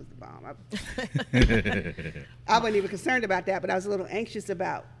Harvest was the bomb. I wasn't even concerned about that, but I was a little anxious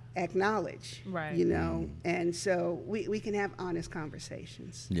about acknowledge. Right. You know, and so we can have honest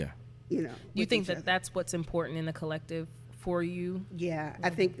conversations. Yeah. You know. You think that that's what's important in the collective for you? Yeah, I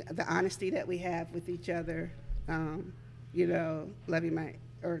think the honesty that we have with each other, you know, Lovey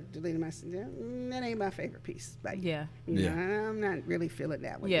or Delita might say, that ain't my favorite piece. Like, you know, I'm not really feeling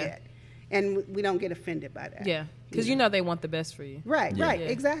that one yet. And we don't get offended by that. Yeah, because you know they want the best for you. Right,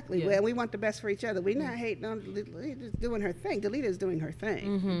 exactly. Well, we want the best for each other. We're not hating on Delita's doing her thing. Delita's doing her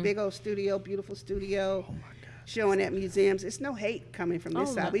thing. Big old studio, beautiful studio. Oh my God. Showing at museums. It's no hate coming from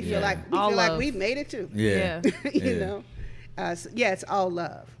this side. We feel like we've made it too. Yeah. You know. So it's all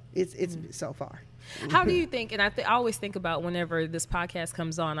love. It's so far. How do you think, and I always think about whenever this podcast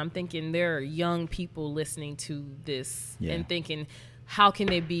comes on, I'm thinking there are young people listening to this and thinking, how can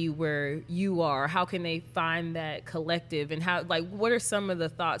they be where you are? How can they find that collective? And how, like, what are some of the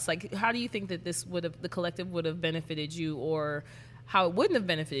thoughts? Like, how do you think that the collective would have benefited you, or how it wouldn't have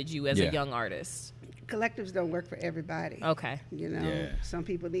benefited you as a young artist? Collectives don't work for everybody. Okay. You know, some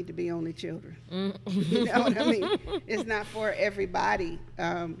people need to be only children. You know what I mean? It's not for everybody.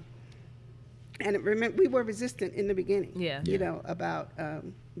 And remember, we were resistant in the beginning. You know, about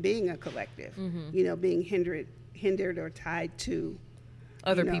being a collective. You know, being hindered or tied to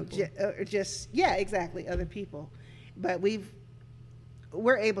other people. Exactly, other people. But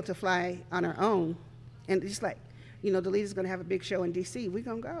we're able to fly on our own, and just like, you know, Delita's going to have a big show in D.C. We're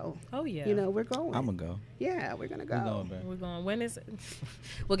going to go. Oh, yeah. You know, we're going. I'm going to go. Yeah, we're going to go. We're going. When is it?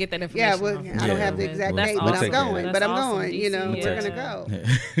 We'll get that information. I don't have the exact date, but I'm going. But I'm going. You know, we're going to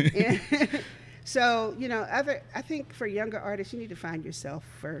go. So, you know, I think for younger artists, you need to find yourself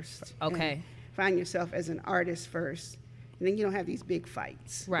first. Okay. Find yourself as an artist first. And then you don't have these big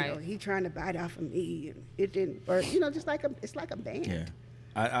fights. Right. You know, he trying to bite off of me, and it didn't, or, you know, it's like a band. Yeah.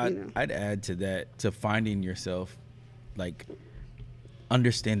 I'd add to that, to finding yourself, like,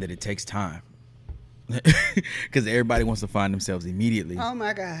 understand that it takes time. Because everybody wants to find themselves immediately. Oh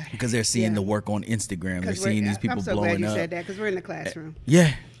my God! Because they're seeing the work on Instagram. They're seeing these people blowing up. I'm so glad you said that, because we're in the classroom.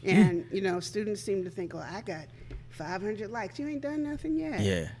 Yeah. And you know, students seem to think, "Oh, I got 500 likes. You ain't done nothing yet."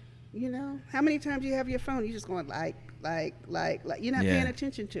 Yeah. You know, how many times you have your phone? You just going like. You're not paying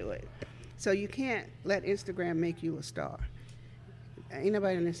attention to it. So you can't let Instagram make you a star. Ain't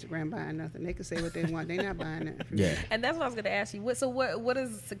nobody on Instagram buying nothing. They can say what they want. They're not buying nothing from you. And that's what I was going to ask you. What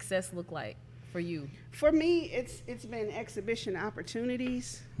does success look like for you? For me, it's been exhibition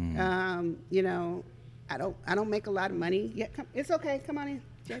opportunities. You know, I don't make a lot of money. Yeah, it's okay. Come on in.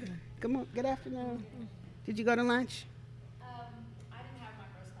 Jada. Come on. Good afternoon. Did you go to lunch? I didn't have my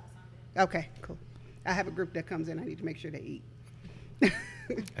first class on. Okay, cool. I have a group that comes in. I need to make sure they eat.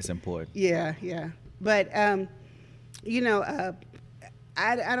 That's important. Yeah. But you know,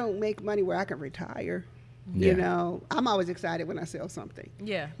 I don't make money where I can retire. Yeah. You know, I'm always excited when I sell something.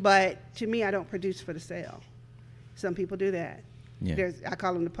 Yeah. But to me, I don't produce for the sale. Some people do that. Yeah. I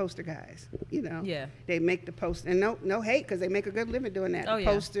call them the poster guys. You know. Yeah. They make the post, and no hate, because they make a good living doing that. Oh, The yeah.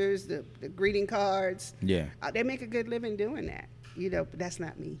 posters, the greeting cards. Yeah. They make a good living doing that. You know, but that's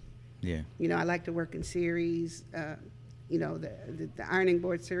not me. Yeah. You know, I like to work in series. You know, the ironing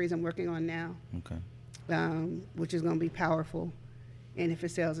board series I'm working on now, Okay. which is going to be powerful. And if it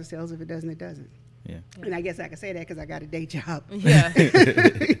sells, it sells. If it doesn't, it doesn't. Yeah. And I guess I can say that because I got a day job. Yeah.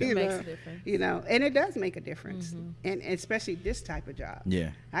 It you makes know, a difference. You know, and it does make a difference. And especially this type of job.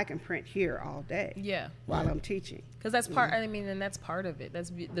 Yeah. I can print here all day Yeah. while I'm teaching. Because that's part. I mean, and that's part of it.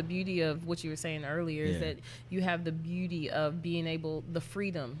 That's the beauty of what you were saying earlier is Yeah. that you have the beauty of being able, the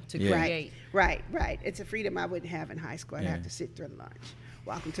freedom to Yeah. create. Right. It's a freedom I wouldn't have in high school. I'd Yeah. have to sit through lunch,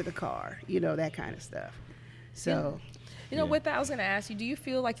 walk into the car, you know, that kind of stuff. So, You know, Yeah. with that, I was going to ask you: do you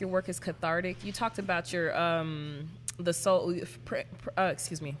feel like your work is cathartic? You talked about your the soul.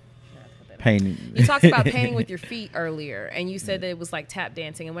 Excuse me. Painting. You talked about painting with your feet earlier, and you said that it was like tap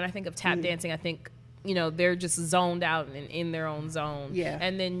dancing. And when I think of tap dancing, I think, you know, they're just zoned out and in their own zone. Yeah.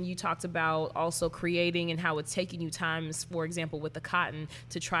 And then you talked about also creating and how it's taking you times, for example, with the cotton,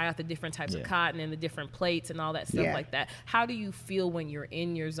 to try out the different types Yeah. of cotton and the different plates and all that stuff Yeah. like that. How do you feel when you're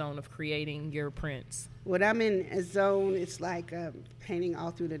in your zone of creating your prints? when I'm in a zone, it's like painting all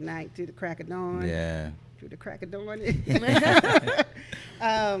through the night, through the crack of dawn. Yeah. Through the crack of dawn.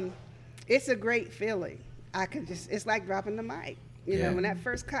 It's a great feeling. It's like dropping the mic. You Yeah. know, when that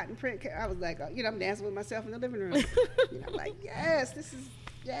first cotton print came, I was like, you know, I'm dancing with myself in the living room. You know, I'm like, this is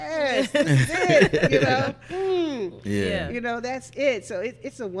it. You know, Yeah. you know, that's it. So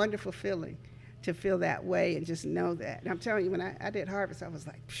it's a wonderful feeling to feel that way and just know that. And I'm telling you, when I did Harvest, I was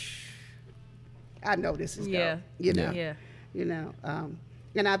like, I know this is Yeah. dope. You know, Yeah. you know,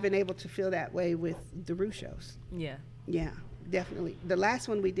 and I've been able to feel that way with the Rue shows. Yeah. Yeah, definitely. The last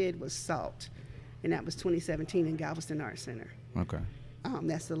one we did was Salt, and that was 2017 in Galveston Art Center. Okay.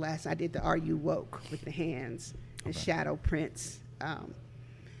 That's the last. I did the Are You Woke with the hands and shadow prints.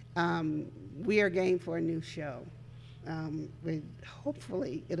 We are game for a new show.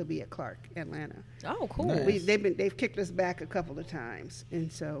 Hopefully it'll be at Clark, Atlanta. Oh, cool. Nice. They've kicked us back a couple of times,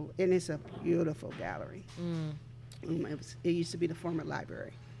 and it's a beautiful gallery. It used to be the former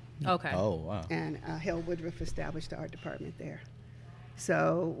library, Okay. Oh, wow. and Hale Woodruff established the art department there.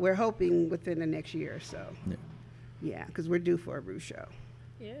 So we're hoping within the next year or so. Yeah. Yeah, because we're due for a Rue show.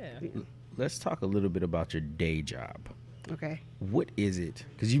 Yeah. Let's talk a little bit about your day job. Okay. What is it?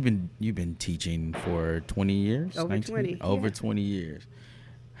 Because you've been teaching for 20 years. Over 20, Over yeah. 20 years.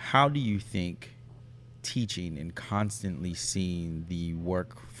 How do you think teaching and constantly seeing the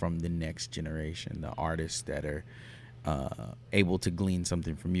work from the next generation, the artists that are able to glean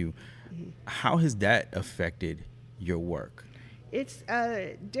something from you, how has that affected your work? It's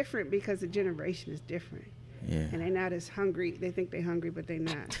different because the generation is different. Yeah. And they're not as hungry. They think they're hungry, but they're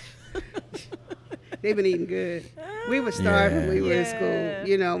not. They've been eating good. We were starving when we were in Yeah. school.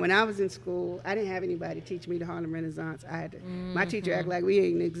 You know, when I was in school, I didn't have anybody teach me the Harlem Renaissance. I had to, my teacher acted like we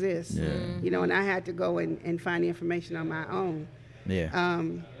didn't exist. Yeah. You know, and I had to go and find the information on my own. Yeah.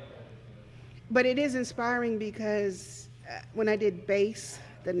 But it is inspiring because when I did Base,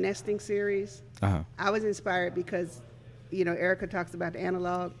 the nesting series, Uh-huh. I was inspired because, you know, Erica talks about the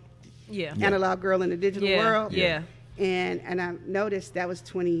analog Yeah. analog girl in the digital world. Yeah. And I noticed that was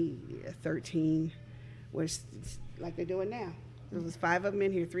 2013, where like they're doing now. There was 5 of them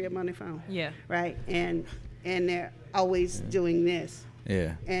in here, 3 of them on their phone. Yeah. Right, and they're always doing this.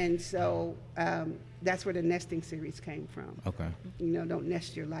 Yeah. And so that's where the nesting series came from. Okay. You know, don't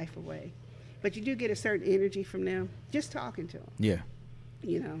nest your life away, but you do get a certain energy from them just talking to them. Yeah.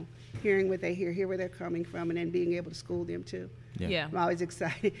 You know, hearing what they hear where they're coming from, and then being able to school them too. Yeah. Yeah. I'm always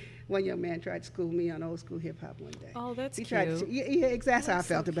excited. One young man tried to school me on old school hip hop one day. Oh, that's He cute. tried to, yeah, exactly how I That's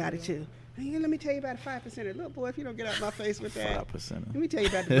so felt about it cute. too. Hey, let me tell you about a 5%. Little boy, if you don't get out my face with that. 5%. Let me tell you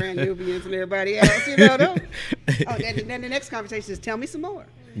about the brand Nubians and everybody else. You know, don't. Oh, then the next conversation is tell me some more.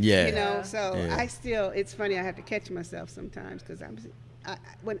 Yeah. You know, so Yeah. it's funny. I have to catch myself sometimes because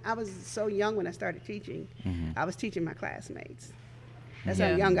when I was so young when I started teaching, Mm-hmm. I was teaching my classmates. That's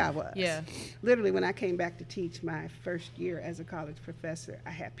Yeah. how young I was. Yeah. Literally, when I came back to teach my first year as a college professor, I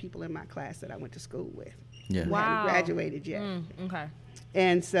had people in my class that I went to school with. Yeah. Who Wow. hadn't graduated yet. Okay.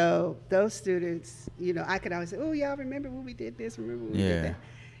 And so those students, you know, I could always say, "Oh, y'all remember when we did this? Remember when we Yeah. did that?"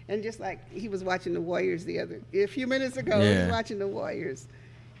 And just like he was watching the Warriors a few minutes ago, he Yeah. was watching the Warriors,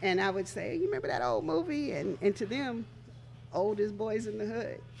 and I would say, "You remember that old movie?" And to them, old is Boys in the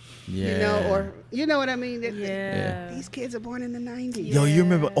Hood. Yeah. You know, or you know what I mean? Yeah. These kids are born in the 90s. Yo, you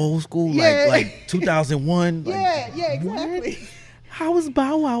remember old school, Yeah. like 2001? Like, Yeah, exactly. how was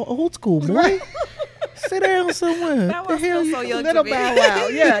Bow Wow old school, boy? Sit down somewhere. That The was hell still you- so young Little to me. Bow Wow.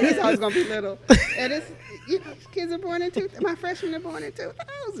 Yeah, he's always going to be little. And it's, you know, kids are born in, my freshmen are born in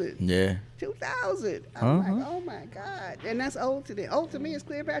 2000. Yeah. 2000. I'm Uh-huh. like, oh my God. And that's old to them. Old to me is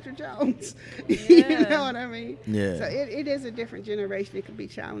Cleopatra Jones. Yeah. You know what I mean? Yeah. So it is a different generation. It can be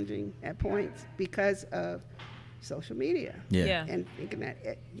challenging at points because of social media. Yeah. Yeah. And thinking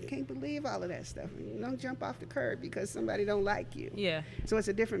that you can't believe all of that stuff. And you don't jump off the curb because somebody don't like you. Yeah. So it's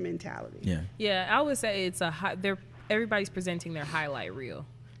a different mentality. Yeah. Yeah, I would say it's everybody's presenting their highlight reel.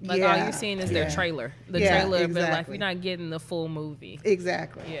 Like all Yeah. you're seeing is their Yeah. trailer, the Yeah, trailer of their life. exactly. You're not getting the full movie.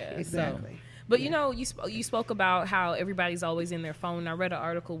 Exactly. Yeah, so- Exactly. But you know, you spoke about how everybody's always in their phone. I read an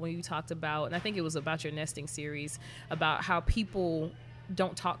article when you talked about, and I think it was about your nesting series, about how people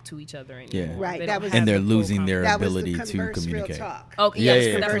don't talk to each other anymore. Yeah. Right, They that don't was- have And they're the full losing their That was ability the to Converse Real communicate. Talk. Oh, Yeah, yes,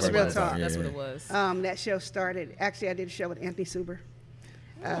 yeah, that's Converse what it Real was. Talk. That's Yeah, what it yeah. was. That show started. Actually, I did a show with Anthony Suber.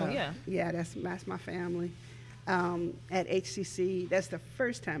 Oh, yeah. Yeah, that's my family. At HCC, that's the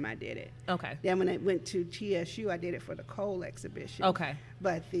first time I did it. Okay. Then when I went to GSU, I did it for the Cole exhibition. Okay.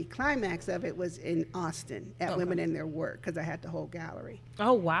 But the climax of it was in Austin at Okay. Women in Their Work because I had the whole gallery.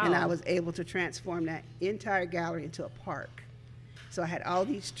 Oh, wow. And I was able to transform that entire gallery into a park. So I had all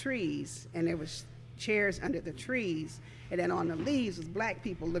these trees, and there was chairs under the trees, and then on the leaves was black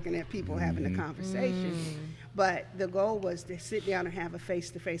people looking at people having a conversation. But the goal was to sit down and have a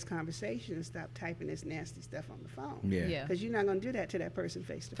face-to-face conversation and stop typing this nasty stuff on the phone. Yeah. Yeah. Because you're not going to do that to that person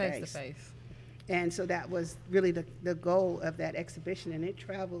face-to-face. face to face. And so that was really the goal of that exhibition. And it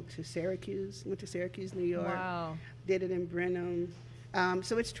traveled to Syracuse, went to Syracuse, New York. Wow. Did it in Brenham.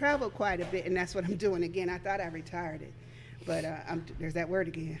 So it's traveled quite a bit, and that's what I'm doing again. I thought I retired it, but there's that word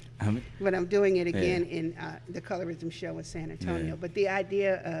again. But I'm doing it again in the Colorism show in San Antonio. Yeah. But the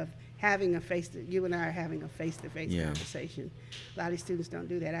idea of having you and I are having a face-to-face Yeah. conversation. A lot of these students don't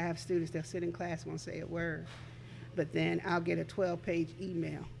do that. I have students, they'll sit in class, won't say a word, but then I'll get a 12-page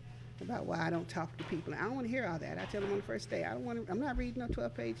email about why I don't talk to people. I don't want to hear all that. I tell them on the first day, I'm not reading no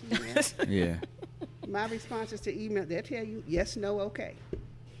 12-page email. Yeah. My responses to email, they'll tell you yes, no, okay.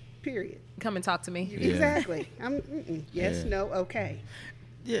 Period. Come and talk to me. Yeah. Exactly. Yes, Yeah. no, okay.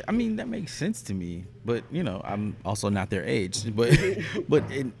 Yeah, I mean that makes sense to me, but you know I'm also not their age, but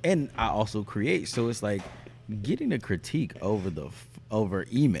and I also create, so it's like getting a critique over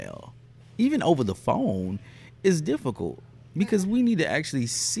email, even over the phone, is difficult because we need to actually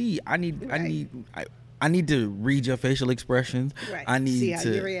see. I need to read your facial expressions. Right. I need See how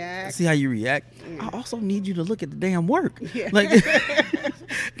to you react. see how you react. I also need you to look at the damn work. Yeah.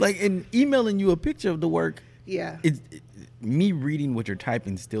 Like in emailing you a picture of the work. Yeah. Me reading what you're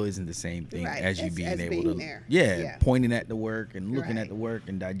typing still isn't the same thing Right, as you as being able being to there. yeah, Yeah. pointing at the work and looking Right. at the work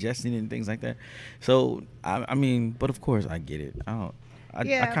and digesting it and things like that. So I mean, but of course I get it. I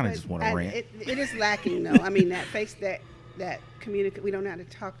kind but of just want to rant. It is lacking, though. I mean, that communicate. We don't know how to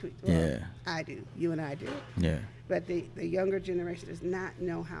talk to each other. Yeah. I do. You and I do. Yeah, But the younger generation does not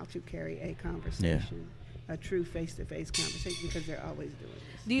know how to carry a conversation, a true face-to-face conversation, because they're always doing this.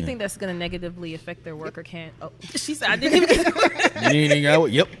 Do you think that's going to negatively affect their work or can't? Oh, she said I didn't even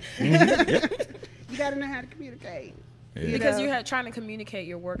get Yep. Mhm, yep. You got to know how to communicate. Yeah. You because know? you're trying to communicate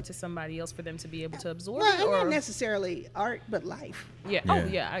your work to somebody else for them to be able to absorb Well, it, and or not necessarily art, but life. yeah. Yeah. Oh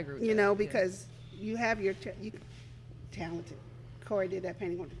yeah, I agree. With You that. know, Yeah. because you have you talented. Corey did that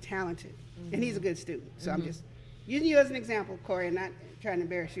painting with the talented, and he's a good student. So I'm just using you as an example, Corey. I'm not trying to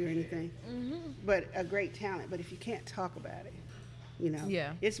embarrass you or anything, but a great talent. But if you can't talk about it, you know,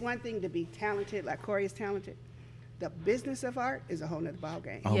 Yeah. it's one thing to be talented, like Corey is talented. The business of art is a whole nother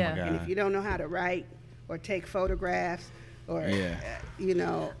ballgame. Oh Yeah. my And god. if you don't know how to write or take photographs, or Yeah. you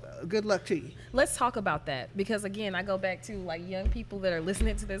know, good luck to you. Let's talk about that, because again, I go back to like young people that are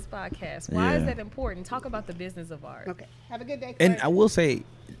listening to this podcast. Why is Yeah. that important? Talk about the business of art. Okay, have a good day, Corey. And I will say,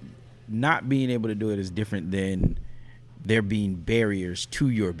 not being able to do it is different than there being barriers to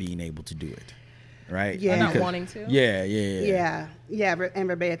your being able to do it, right? Yeah. Not wanting to? yeah. And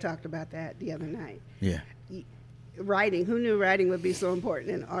Rebecca talked about that the other night. Yeah. Writing, who knew writing would be so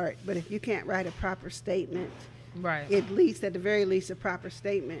important in art? But if you can't write a proper statement Right. at the very least, a proper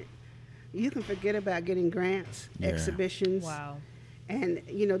statement, you can forget about getting grants, Yeah. exhibitions. Wow. And,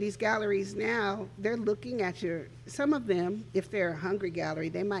 these galleries now, they're looking at some of them, if they're a hungry gallery,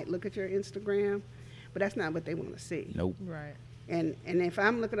 they might look at your Instagram, but that's not what they want to see. Nope. Right. And if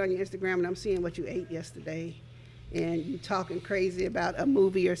I'm looking on your Instagram and I'm seeing what you ate yesterday and you talking crazy about a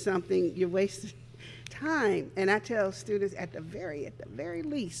movie or something, you're wasting time. And I tell students at the very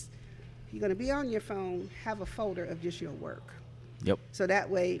least, if you're going to be on your phone, have a folder of just your work. Yep. So that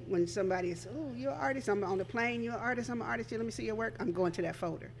way, when somebody is, oh, you're an artist, I'm on the plane, you're an artist, I'm an artist, let me see your work, I'm going to that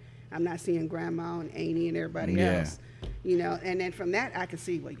folder. I'm not seeing Grandma and Amy and everybody else. And then from that, I can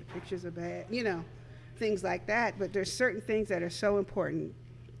see, well, your pictures are bad, things like that. But there's certain things that are so important.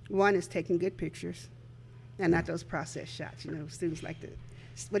 One is taking good pictures and not those process shots. Students like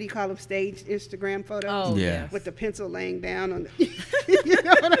what do you call them, staged Instagram photos? Oh, Yeah. yes. With the pencil laying down on the, you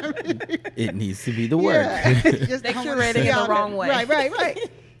know what I mean? It needs to be the work. Yeah. Just They're don't wanna curating see it the all wrong way. Right.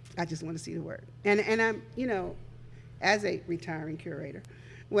 I just want to see the work. And I'm, as a retiring curator,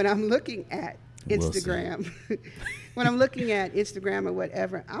 when I'm looking at We'll Instagram, when I'm looking at Instagram or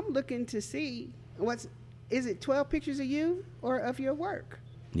whatever, I'm looking to see is it 12 pictures of you or of your work?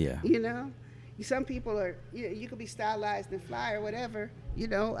 Yeah. Some people are, you could be stylized and fly or whatever.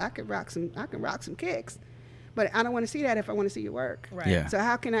 I can rock some kicks, but I don't want to see that if I want to see your work. Right. Yeah. So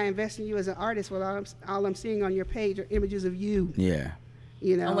how can I invest in you as an artist when all I'm seeing on your page are images of you? Yeah.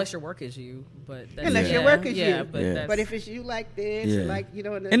 Unless your work is you, but that's, Unless your work is yeah, you. But, Yeah. that's, But if it's you like this, Yeah. like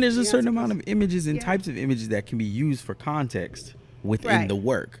And there's a certain amount of images and Yeah. types of images that can be used for context within Right. the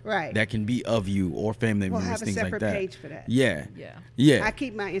work. Right. That can be of you or family We'll members, have a things like separate that. page for that. Yeah. yeah, Yeah. I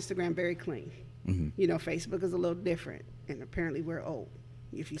keep my Instagram very clean. Mm-hmm. Facebook is a little different, and apparently we're old.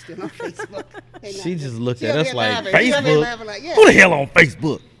 If you're still on Facebook, She just looked She at over us there like, laughing. She over there Facebook? laughing like, yeah. Who the hell on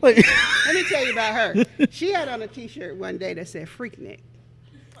Facebook? Like, Let me tell you about her. She had on a T-shirt one day that said "Freaknik."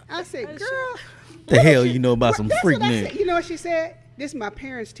 I said, "Girl, the hell you know about some that's freak what I nigga? said. You know what she said? This is my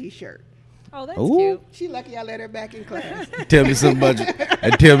parents' T-shirt. oh, that's Ooh. cute. She lucky I let her back in class. Tell me something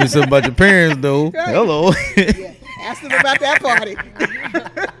about your parents though. Right. Hello. Yeah, ask them about that party.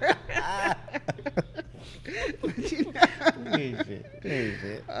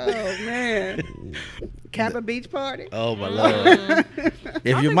 Oh man, Kappa Beach party. Oh my lord.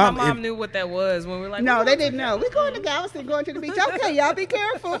 If I your think mom, my mom knew what that was when we were like, No, "We're they going didn't know. We going to Galveston, going to the beach. Okay, y'all be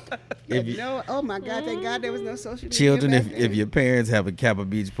careful. If you- No, oh my God, thank God there was no social media. children, back if then. your parents have a Kappa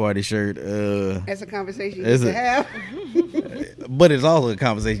Beach party shirt, That's a conversation you It's need a- to have. but it's also a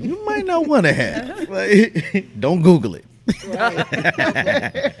conversation you might not want to have. Like, don't Google it.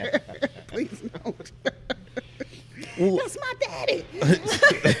 Please don't. Well, That's my daddy.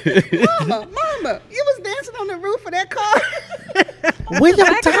 Mama, you was dancing on the roof of that car. when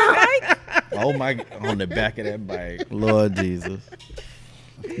y'all talk, oh my, on the back of that bike, Lord Jesus.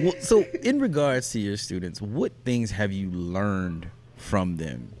 Well, so, in regards to your students, what things have you learned from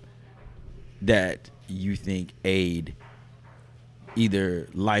them that you think aid either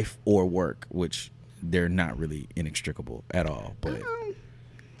life or work, which they're not really inextricable at all, but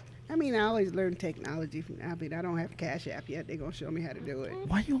I mean, I always learn technology from Albert. I don't have Cash App yet. They're going to show me how to do it.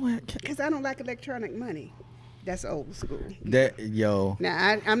 why you want Because I don't like electronic money. That's old school. that, yo?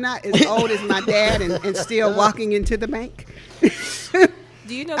 Now, I'm not as old as my dad and still walking into the bank.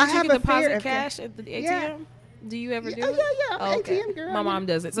 Do you know I that you have can a fear deposit of cash at the ATM? Yeah. Do you ever do Yeah, it? yeah, I'm an okay. ATM girl. My mom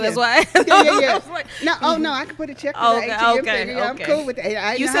does it, so Yeah. that's why. Yeah. I was like, No, I can put a check for Okay, the ATM okay, thing. Yeah, I'm okay. cool with that.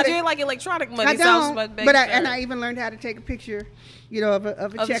 I you know said how to- you didn't like electronic money, I so I was don't, about to but make sure. I even learned how to take a picture, of a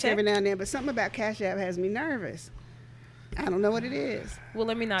Of a check check? every now and then. But something about Cash App has me nervous. I don't know what it is. Well,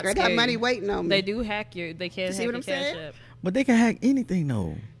 let me not. I scare got money you. waiting on me. They do hack you. They can You see hack what your I'm Cash saying? App. But they can hack anything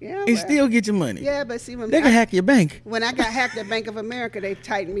though, Yeah, and but- still get your money. Yeah, but see when They can I, hack your bank. when I got hacked at Bank of America, they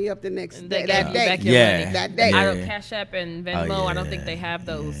tightened me up the next And day. they gave That you day. back your Yeah. money. That day. I Yeah. don't Cash App and Venmo. I don't think yeah. they have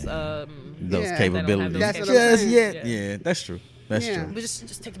those. Those Yeah. They don't have capabilities. those That's what I'm Just saying. yet. Yeah. Yeah, that's true. That's Yeah. true. But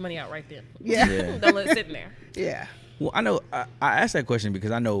just take the money out right then. Yeah. Yeah. Don't let it sit in there. Yeah. Well, I know I asked that question because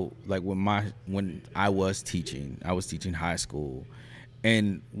I know, like, when I was teaching high school,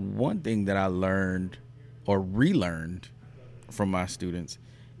 and one thing that I learned or relearned from my students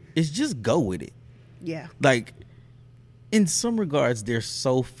is just go with it. Yeah. Like, in some regards, they're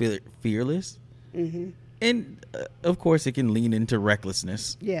so fearless, and of course, it can lean into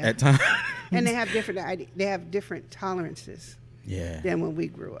recklessness. Yeah. At times. And they have different tolerances Yeah. than when we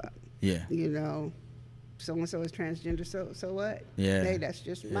grew up. Yeah. So and so is transgender. So what? Yeah. Hey, that's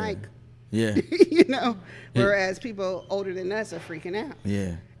just Mike. Yeah. Whereas people older than us are freaking out.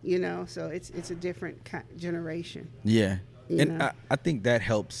 Yeah. So it's a different generation. Yeah. You And know? I think that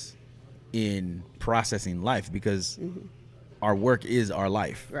helps in processing life, because our work is our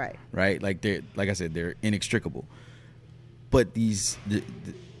life. Right. Like I said, they're inextricable. But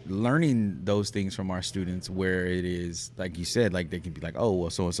learning those things from our students, where it is, like you said, like they can be like, oh, well,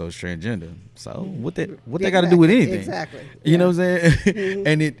 so and so is transgender. So what they got to do with anything? Exactly. You know what I'm saying?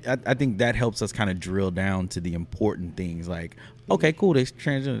 And I think that helps us kind of drill down to the important things. Like, okay, cool, they're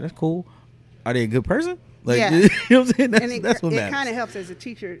transgender. That's cool. Are they a good person? Like, you know what I'm saying? That's what matters. It kind of helps as a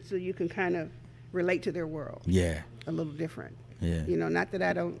teacher, so you can kind of relate to their world. Yeah. A little different. Yeah. You know, not that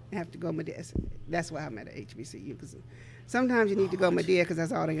I don't have to go Medea. That's why I'm at HBCU, because sometimes you need to go Medea because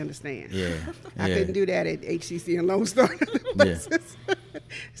that's all they understand. Yeah. I couldn't do that at HCC and Lone Star.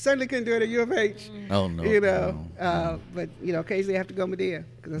 Certainly couldn't do it at U of H. Oh, no. You know, no. but, you know, occasionally I have to go Medea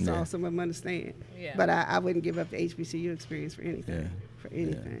because that's all some of them understand. Yeah. But I wouldn't give up the HBCU experience for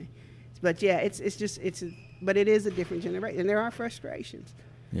anything. But but it is a different generation, and there are frustrations.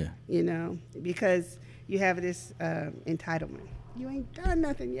 Yeah. You know, because you have this entitlement. You ain't done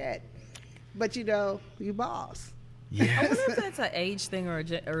nothing yet, but you know, you boss. I wonder if that's an age thing or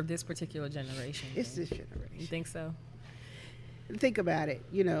this particular generation. It's this generation. You think so? Think about it.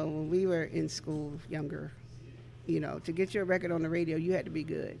 You know, when we were in school, younger, you know, to get your record on the radio, you had to be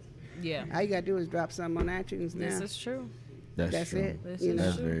good. Yeah. All you got to do is drop something on iTunes now. This is true. That's true. It.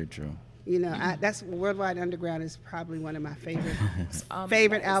 That's very true. You know, that's Worldwide Underground is probably one of my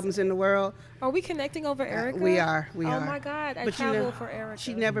favorite albums in the world. Are we connecting over Erica? We are. Oh my God! I traveled for Erica.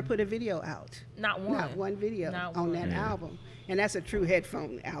 She never put a video out. Not one. Not one video on that album, and that's a true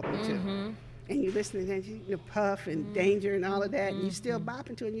headphone album too. And you listen to you know, Puff and Danger and all of that, and you still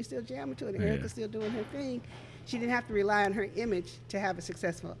bopping to it, and you still jamming to it, and Erica's still doing her thing. She didn't have to rely on her image to have a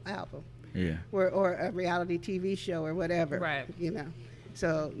successful album. Yeah. Or a reality TV show or whatever. Right. You know.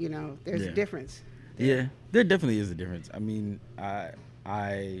 So, you know, there's a difference. Yeah, there definitely is a difference. I mean,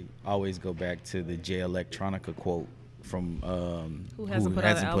 I always go back to the Jay Electronica quote from who hasn't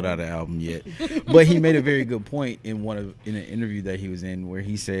put out an album yet. But he made a very good point in an interview that he was in, where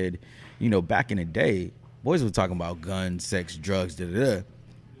he said, you know, back in the day, boys were talking about guns, sex, drugs,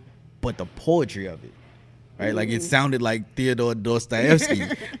 but the poetry of it. Right, like it sounded like Theodore Dostoevsky,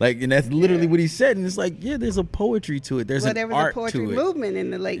 like, and that's literally what he said. And it's like, yeah, there's a poetry to it. There's there an was art a poetry to it. movement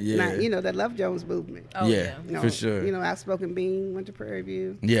in the late, you know, the Love Jones movement. Oh, yeah. You know, for sure. You know, Outspoken Being went to Prairie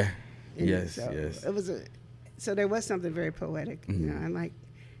View. Yeah, And yes. It was so there was something very poetic. You know, I'm like,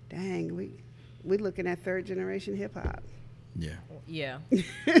 dang, we looking at third generation hip hop. Yeah. Yeah.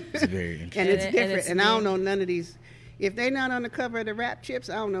 It's very interesting. And it's different. And I don't know none of these. If they're not on the cover of the Rap Chips,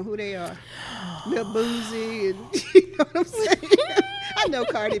 I don't know who they are. Lil Boozy, and you know what I'm saying? I know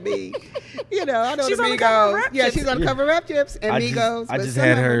Cardi B. You know, I know she's the on the cover of Migos. Rap Yeah, Chips. she's on the cover of Rap Chips and Migos. I just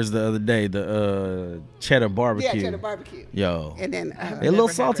had hers the other day, the cheddar barbecue. Yeah, cheddar barbecue. Yo. And then they're a little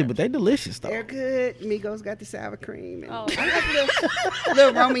salty, but they delicious though. they're good. Migos got the sour cream. And Oh,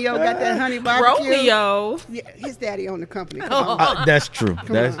 Lil Romeo got that honey barbecue. Romeo. Yeah, his daddy owned the company. Come on. That's true.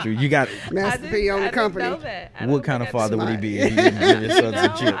 That's true. You got Master P owned the company. Know that. what kind of father would he be if he didn't give his son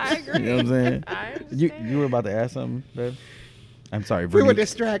some chips? I agree. You know what I'm saying? I You understand. were about to ask something, Bev? I'm sorry, We were Vernique.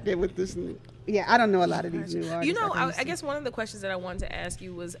 distracted with this. Yeah, I don't know a lot of these new artists. You know, think I guess one of the questions that I wanted to ask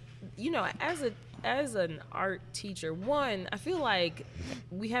you was, you know, as an art teacher, one, I feel like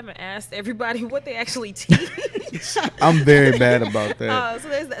we haven't asked everybody what they actually teach. I'm very bad about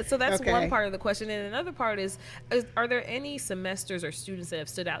that. So that's Okay. one part of the question, and another part is are there any semesters or students that have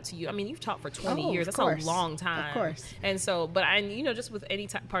stood out to you? I mean, you've taught for 20 Oh, years. of That's course. a long time. Of course. And so, but you know, just with any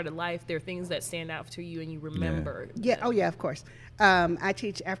part of life, there are things that stand out to you and you remember. Yeah. Oh, yeah. Of course. I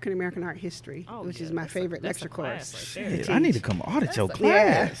teach African American art history, which is my favorite that's a lecture class course. right there. Shit, I need to come audit your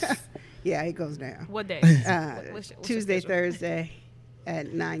Yeah. class. Yeah, it goes down. What day? What's your Tuesday, schedule? Thursday at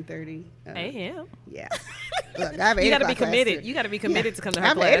 9:30. A.M. Yeah. Look, I have an You 8 got to be o'clock class, committed. too. You got to be committed to come to I her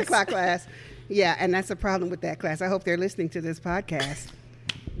have class. an 8 o'clock class. Yeah, and that's the problem with that class. I hope they're listening to this podcast.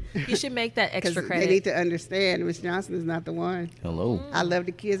 You should make that Because extra they credit. need to understand Miss Johnson is not the one. Hello. I love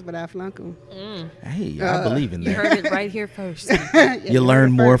the kids, but I flunk them. Hey, I believe in You that. heard it right here first. You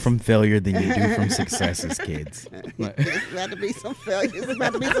learn more from failure than you do from successes, kids. There's about to be some failures. There's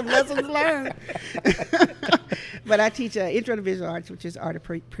about to be some lessons learned. But I teach Intro to Visual Arts, which is art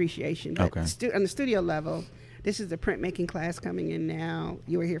appreciation. But Okay. on the studio level, this is the printmaking class coming in now.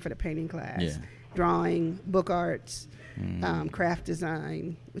 You were here for the painting class. Yeah. Drawing, book arts, craft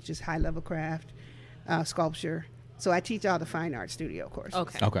design, which is high-level craft, sculpture. So I teach all the fine art studio courses.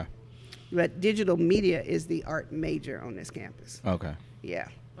 Okay. Okay. But digital media is the art major on this campus. Okay. Yeah.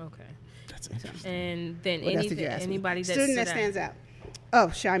 Okay. That's interesting. And then What else did you ask me? anybody that Student that stood stands out. Oh,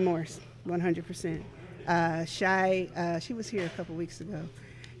 Shy Morris, 100%. Shy, she was here a couple weeks ago.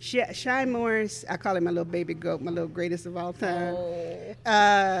 Shy Morris, I call him my little baby goat, my little greatest of all time. Oh.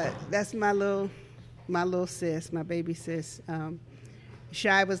 That's my little sis, my baby sis.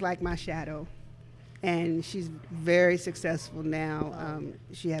 Shy was like my shadow, and she's very successful now.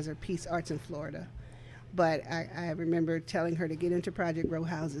 She has her Peace Arts in Florida. But I remember telling her to get into Project Row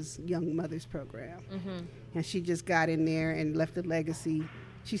House's Young Mothers program. Mm-hmm. And she just got in there and left a legacy.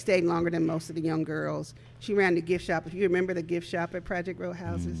 She stayed longer than most of the young girls. She ran the gift shop. If you remember the gift shop at Project Row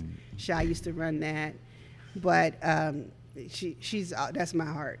Houses, Shy used to run that. But she's that's my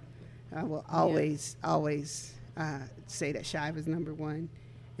heart. I will always say that Shy was number one.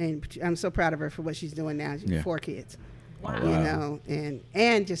 And I'm so proud of her for what she's doing now. She's 4 kids. Wow. You know,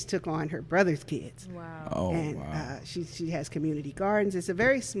 and just took on her brother's kids. Wow. Oh, And wow. she has community gardens. It's a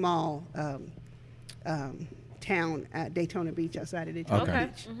very small town at Daytona Beach, outside of Daytona Okay.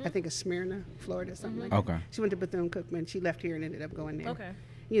 Beach. I think it's Smyrna, Florida, something like Okay. that. She went to Bethune-Cookman. She left here and ended up going there. Okay.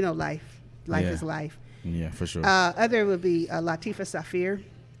 You know, life. Life Yeah. is life. Yeah, for sure. Other would be Latifa Safir.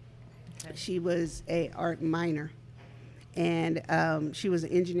 Okay. She was a art minor, and she was an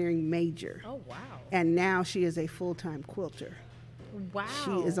engineering major. Oh, wow. And now she is a full-time quilter. Wow.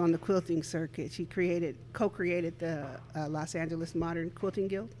 She is on the quilting circuit. She co-created the Los Angeles Modern Quilting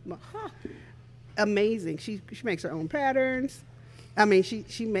Guild. Amazing. She makes her own patterns. I mean,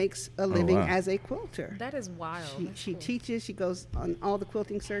 she makes a living wow. as a quilter. That is wild. That's She cool. teaches. She goes on all the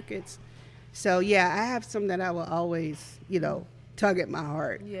quilting circuits. So yeah, I have some that I will always, tug at my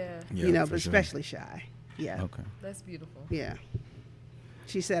heart. Yeah. Yeah, but for sure. especially Shy. Yeah. Okay. That's beautiful. Yeah.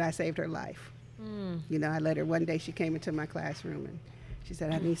 She said I saved her life. Mm. I let her one day. She came into my classroom and she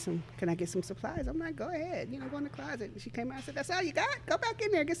said, can I get some supplies? I'm like, go ahead, go in the closet. And she came out and said, that's all you got? Go back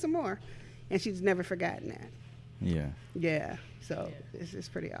in there, get some more. And she's never forgotten that. Yeah. Yeah. So it's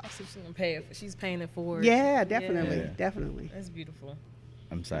pretty awesome. She's gonna pay it. She's paying it forward. Yeah, definitely. Yeah. Definitely. That's beautiful.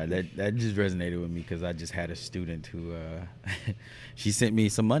 I'm sorry. That just resonated with me because I just had a student who she sent me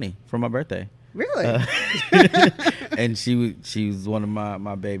some money for my birthday. Really? And she was one of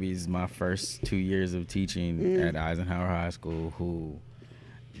my babies, my first 2 years of teaching at Eisenhower High School, who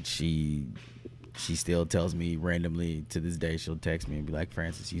she still tells me randomly to this day. She'll text me and be like,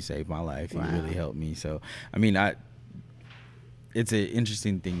 Francis, you saved my life. Wow. You really helped me. So, I mean, it's an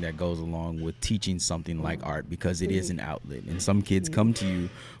interesting thing that goes along with teaching something like art because it is an outlet. And some kids come to you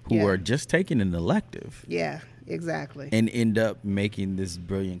who Yeah. are just taking an elective Yeah, exactly. and end up making this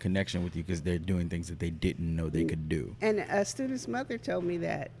brilliant connection with you because they're doing things that they didn't know they could do. And a student's mother told me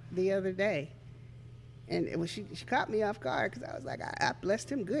that the other day. And she caught me off guard because I was like, I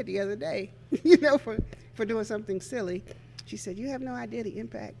blessed him good the other day, for doing something silly. She said, you have no idea the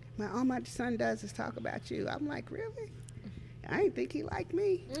impact. All my son does is talk about you. I'm like, really? I didn't think he liked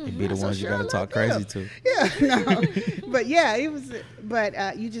me. It'd be the I'm so ones you sure got to I talk love crazy him. to. Yeah, no. But yeah, it was,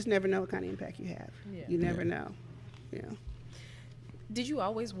 but you just never know what kind of impact you have. Yeah. You never Yeah. know. Did you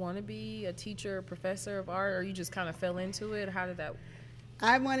always want to be a teacher, or professor of art, or you just kind of fell into it? How did that?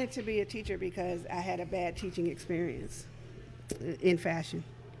 I wanted to be a teacher because I had a bad teaching experience in fashion.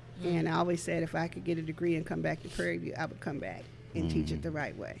 And I always said if I could get a degree and come back to Prairie View, I would come back and teach it the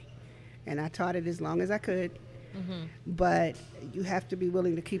right way. And I taught it as long as I could. But you have to be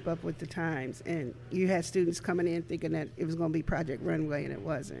willing to keep up with the times. And you had students coming in thinking that it was going to be Project Runway, and it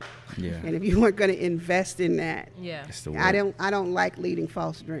wasn't. Yeah. And if you weren't going to invest in that, Yeah. It's the I work. don't like leading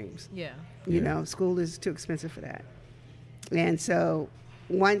false dreams. Yeah. Yeah. School is too expensive for that. And so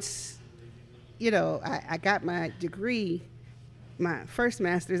once, I got my degree, my first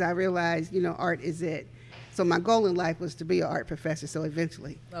master's, I realized, art is it. So my goal in life was to be an art professor. So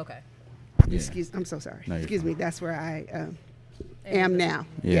eventually, Okay. Yeah. I'm so sorry. No, you're Excuse me. fine. That's where I am now.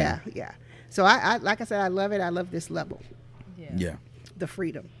 Yeah. Yeah. So I like I said, I love it. I love this level. Yeah. Yeah. The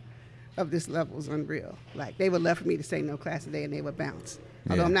freedom of this level is unreal. Like they would love for me to say no class today and they would bounce.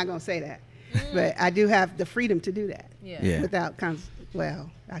 Although Yeah. I'm not going to say that. But I do have the freedom to do that. Yeah. Yeah. Without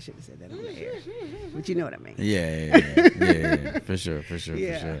well, I shouldn't have said that on the air. But you know what I mean. Yeah. For sure. For sure.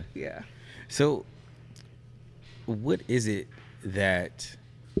 Yeah. So, what is it that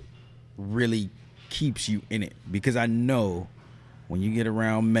really keeps you in it? Because I know when you get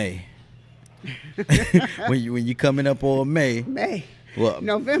around May, when you coming up on May, May. well,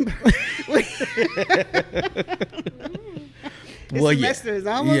 November. The semester is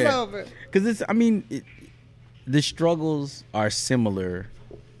almost over. Because the struggles are similar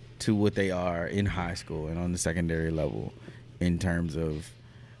to what they are in high school and on the secondary level in terms of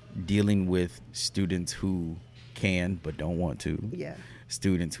dealing with students who can but don't want to. Yeah.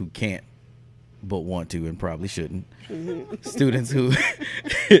 Students who can't but want to and probably shouldn't. Students who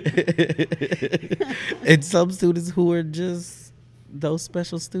and some students who are just those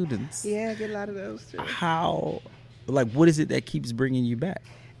special students. Yeah, I get a lot of those too. How, like, what is it that keeps bringing you back?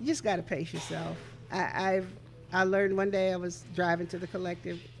 You just got to pace yourself. I learned one day I was driving to the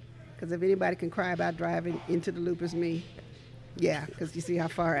collective, because if anybody can cry about driving into the loop, it's me. Yeah, because you see how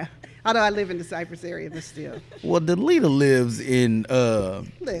far although I live in the Cypress area, but still. Well, Delita lives in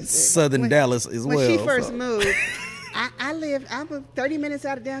southern Dallas as well. When she first moved, I'm 30 minutes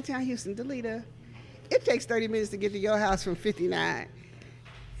out of downtown Houston. Delita, it takes 30 minutes to get to your house from 59.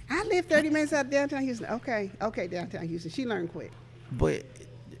 I live 30 minutes out of downtown Houston. Okay, downtown Houston. She learned quick. But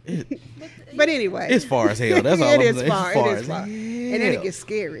but anyway. It's far as hell. That's all I'm saying. It is far. As hell. And then it gets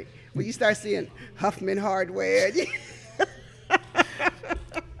scary when you start seeing Huffman Hardware.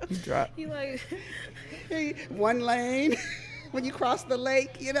 You like one lane. When you cross the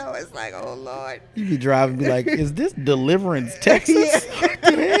lake, it's like, oh Lord. You be driving, be like, is this Deliverance, Texas?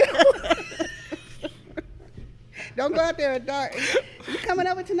 Don't go out there at dark. You coming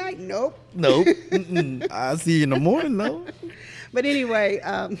over tonight? Nope. I'll see you in the morning, though. But anyway,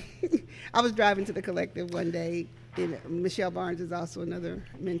 I was driving to the collective one day, and Michelle Barnes is also another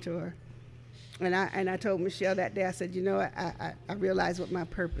mentor. And I told Michelle that day, I said, I realize what my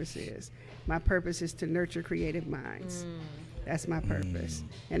purpose is. My purpose is to nurture creative minds. That's my purpose.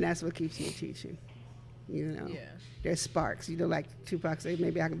 And that's what keeps me teaching. Yeah. There's sparks. Like Tupac said,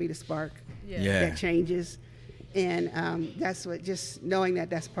 maybe I can be the spark that changes. And that's what, just knowing that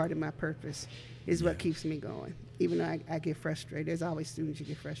that's part of my purpose is what keeps me going. Even though I get frustrated. There's always students you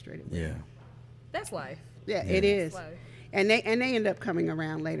get frustrated with. Yeah. That's life. Yeah, it is. And they end up coming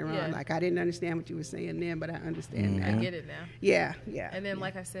around later on. Like, I didn't understand what you were saying then, but I understand now. I get it now. Yeah. And then,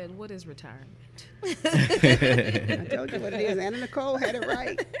 like I said, what is retirement? I told you what it is. Anna Nicole had it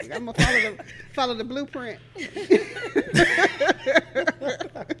right. I'm going to follow the blueprint.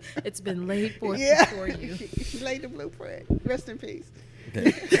 It's been laid for you. She laid the blueprint. Rest in peace.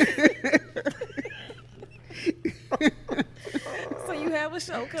 So you have a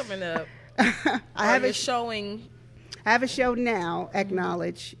show coming up. I have a show now,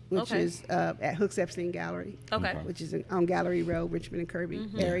 Acknowledge, which is at Hooks Epstein Gallery. Okay. Which is on Gallery Road, Richmond and Kirby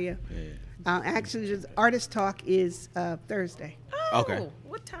area. Yeah. Actually, the artist talk is Thursday. Oh, okay.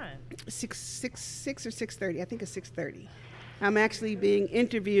 What time? 6 or 6:30. I think it's 6:30. I'm actually being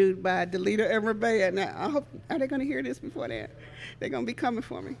interviewed by Delita and Rabea. Now, I hope, are they going to hear this before then? They're going to be coming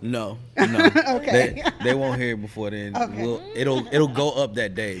for me. No. Okay. They won't hear it before then. Okay. It'll go up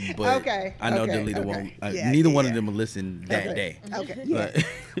that day, but I know Delita won't. Neither one of them will listen that day. Okay. Yeah.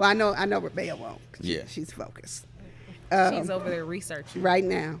 Well, I know Rabea won't. She's focused. She's over there researching right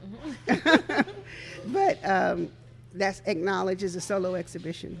now. But that's Acknowledge is a solo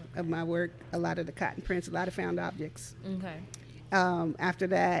exhibition of my work. A lot of the cotton prints, a lot of found objects. Okay. After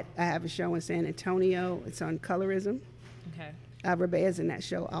that, I have a show in San Antonio. It's on colorism. Okay. Rabea's in that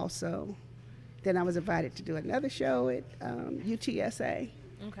show also. Then I was invited to do another show at UTSA.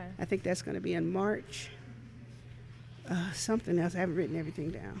 Okay. I think that's going to be in March. Something else. I haven't written everything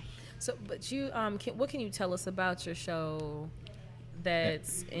down. So, but you, what can you tell us about your show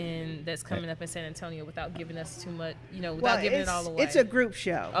that's coming up in San Antonio without giving us too much, without giving it all away? It's a group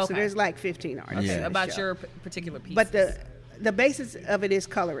show, so there's like 15 artists. Okay. About your particular piece. But the basis of it is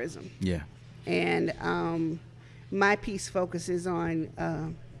colorism. Yeah. And my piece focuses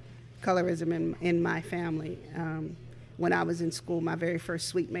on colorism in my family. When I was in school, my very first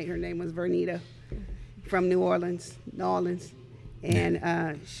suite mate, her name was Vernita, from New Orleans. And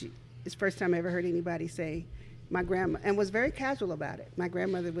it's the first time I ever heard anybody say my grandma, and was very casual about it. My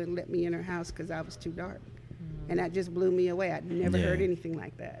grandmother wouldn't let me in her house because I was too dark. And that just blew me away. I'd never heard anything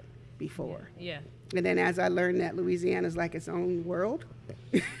like that before. Yeah. And then as I learned that Louisiana's like its own world.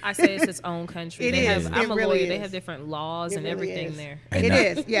 I say it's its own country. I'm a lawyer. They have different laws and everything there.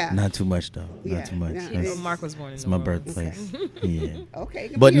 It is, yeah. Not too much, though. Not too much. Mark was born in It's my birthplace. Yeah.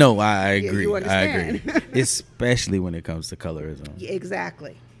 Okay. But no, I agree. You I understand. agree. Especially when it comes to colorism.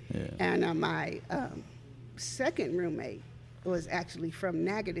 Exactly. Yeah. And my second roommate was actually from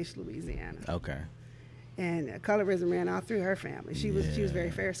Natchitoches, Louisiana. Okay. And colorism ran all through her family. She was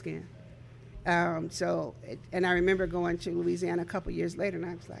very fair skinned. And I remember going to Louisiana a couple years later, and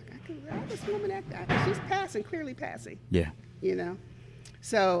I was like, this woman she's clearly passing. Yeah.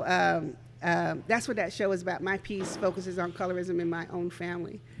 So that's what that show is about. My piece focuses on colorism in my own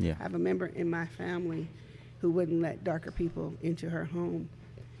family. Yeah. I have a member in my family who wouldn't let darker people into her home,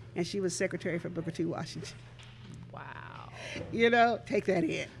 and she was secretary for Booker T. Washington. Wow. Take that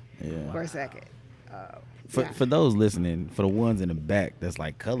in for a second. For those listening, for the ones in the back that's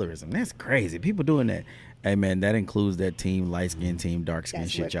like colorism, that's crazy. People doing that. Hey man, that includes that team light skin, team dark skin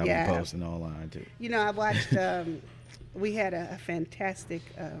That's shit what- y'all yeah. be posting online too. You know, I watched. We had a fantastic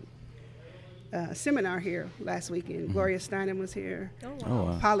seminar here last weekend. Gloria Steinem was here. Oh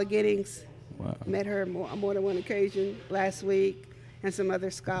wow. Paula Giddings, Wow. met her on more than one occasion last week, and some other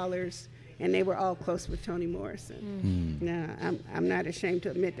scholars, and they were all close with Toni Morrison. Now, I'm not ashamed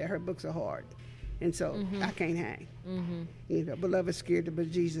to admit that her books are hard, and so I can't hang. You know, Beloved scared the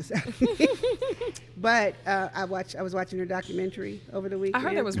bejesus out of me. But I was watching her documentary over the I weekend.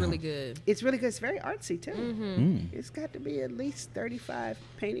 heard that was really good. It's really good. It's very artsy too. It's got to be at least 35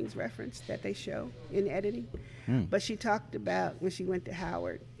 paintings referenced that they show in editing. But she talked about when she went to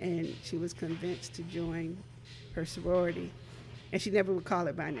Howard and she was convinced to join her sorority, and she never would call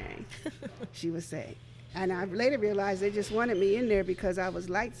it by name. She would say, and I later realized they just wanted me in there because I was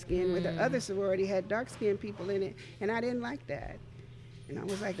light skinned, where the other sorority had dark skinned people in it, and I didn't like that. And I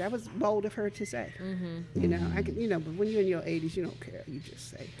was like, that was bold of her to say. You know, I could, you know, but when you're in your 80s, you don't care. You just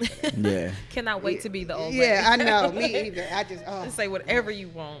say whatever. Yeah. Cannot wait to be the old lady. Yeah, I know. Me either. I just, Say whatever you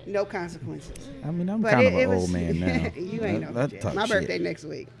want. no consequences. I mean, I'm But kind of it an was- old man now. You ain't no That shit. talk My shit. birthday next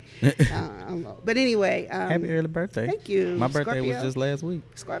week. But anyway. Happy early birthday. Thank you. My birthday was Scorpio? just last week.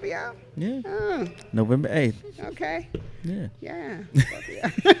 Scorpio? Yeah. Oh, November 8th. okay. Yeah. Yeah.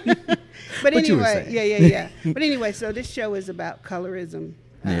 Scorpio. But What you were anyway, saying. yeah. But anyway, so this show is about colorism.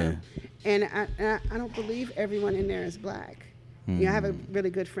 Yeah. And I don't believe everyone in there is black. You know, I have a really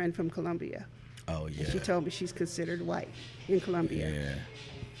good friend from Colombia. Oh yeah. She told me she's considered white in Colombia.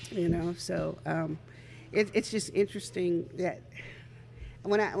 Yeah. You know, so it's just interesting that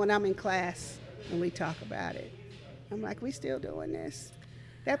when I'm in class and we talk about it, I'm like, we still doing this.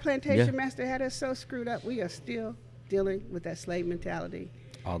 That plantation Yeah. master had us so screwed up. We are still dealing with that slave mentality.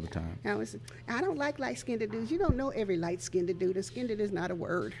 All the time. I don't like light-skinned dudes. You don't know every light-skinned dude. A skinned is not a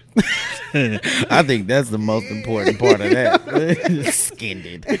word. I think that's the most important part of that.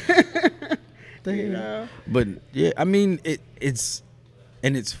 Skinned. But yeah, I mean it's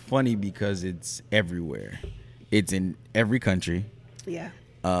funny because it's everywhere. It's in every country, Yeah.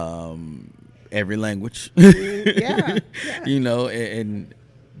 every language. Yeah. You know, and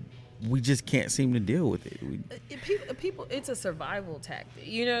we just can't seem to deal with it. People, it's a survival tactic.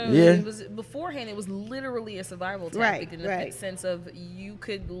 You know, Yeah. it was beforehand. It was literally a survival tactic Right, in the right. sense of you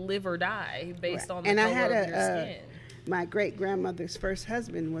could live or die based Right. on the And I color had of your skin. my great-grandmother's first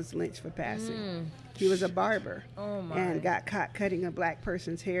husband was lynched for passing. He was a barber. Oh, my. And got caught cutting a black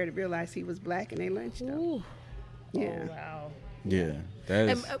person's hair to realize he was black, and they lynched him. Ooh. Yeah. Oh, wow. Yeah, that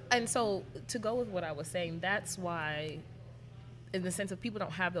is. And so to go with what I was saying, that's why, in the sense of people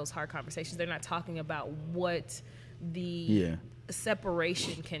don't have those hard conversations, they're not talking about what the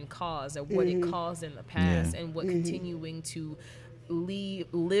separation can cause or what it caused in the past and what continuing to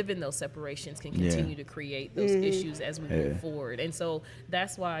live in those separations can continue to create those issues as we move forward. And so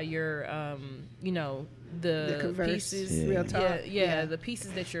that's why you're the Converse, pieces real talk. the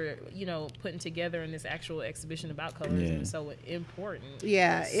pieces that you're putting together in this actual exhibition about colorism is so important.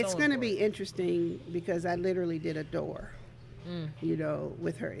 Yeah, so it's going to be important. interesting because I literally did a door, you know,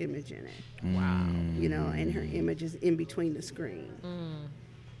 with her image in it. Wow. You know, and her image is in between the screen.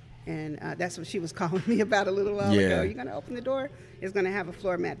 And that's what she was calling me about a little while ago. You're going to open the door, it's going to have a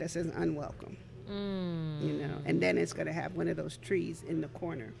floor mat that says unwelcome. You know, and then it's going to have one of those trees in the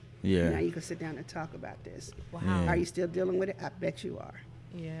corner. Yeah. Now you can sit down and talk about this. Wow. Yeah. Are you still dealing with it? I bet you are.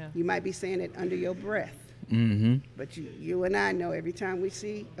 Yeah. You might be saying it under your breath. But you and I know every time we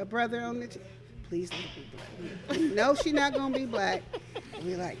see a brother on the please let it be black. No, she's not going to be black. And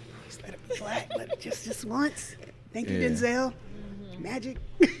we're like, please let it be black, but just once. Thank you, Yeah. Denzel. Magic.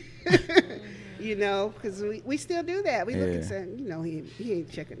 You know, because we still do that. We look and say, you know, he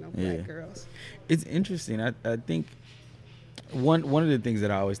ain't checking no black girls. It's interesting. I think one of the things that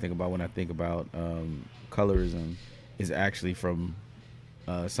I always think about when I think about colorism is actually from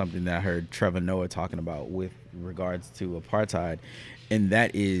something that I heard Trevor Noah talking about with regards to apartheid, and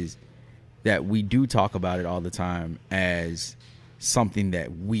that is that we do talk about it all the time as something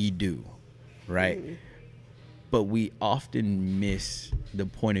that we do, right? But we often miss the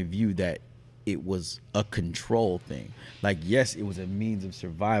point of view that it was a control thing. Like, yes, it was a means of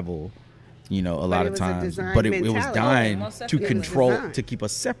survival, you know, a lot it of was a times, design but it was mentality. designed Most to definitely. control, Design. to keep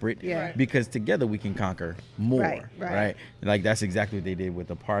us separate, Yeah. because together we can conquer more, Right, right. right? Like that's exactly what they did with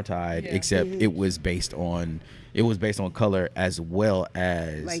apartheid, Yeah. except it was based on color as well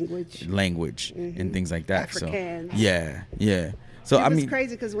as Language. and things like that. Afrikaans. So yeah. So It I was mean,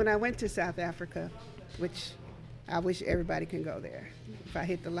 crazy because when I went to South Africa, which I wish everybody can go there. If I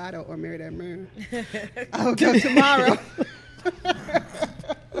hit the lotto or marry that man, I'll go tomorrow.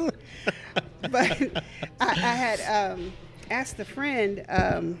 But I had asked a friend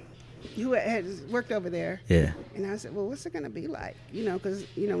who had worked over there. Yeah. And I said, well, what's it going to be like? You know, because,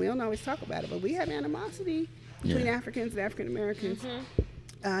 you know, we don't always talk about it, but we have animosity between Africans and African Americans.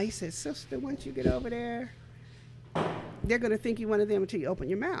 He said, sister, once you get over there, they're going to think you're one of them until you open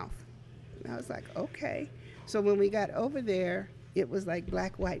your mouth. And I was like, okay. So when we got over there, it was like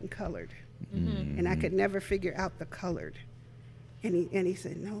black, white, and colored. And I could never figure out the colored. And he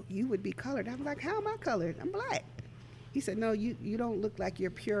said, no, you would be colored. I was like, how am I colored? I'm black. He said, no, you don't look like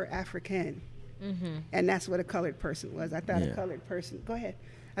you're pure African. And that's what a colored person was. I thought a colored person, go ahead.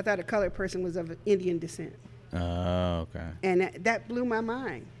 I thought a colored person was of Indian descent. Oh, okay. And that blew my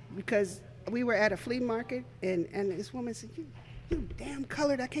mind because we were at a flea market and this woman said, you damn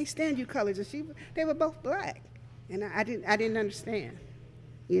colored, I can't stand you colors. And they were both black. And I didn't understand,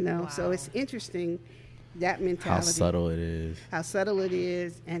 you know. Wow. So it's interesting, that mentality. How subtle it is. How subtle it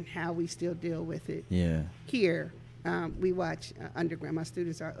is and how we still deal with it. Yeah. Here, we watch Underground. My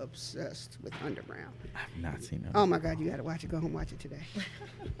students are obsessed with Underground. I've not seen it. Oh my God, you got to watch it. Go home and watch it today.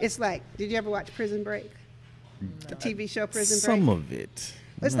 It's like, did you ever watch Prison Break? The TV show Prison Break? Some of it.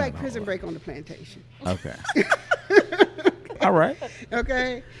 It's like Prison Break on the plantation. Okay. All right.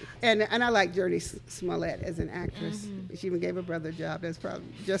 Okay. And I like Journey Smollett as an actress. She even gave her brother a job. That's probably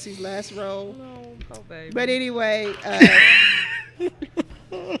Jesse's last role. No, poor baby. But anyway,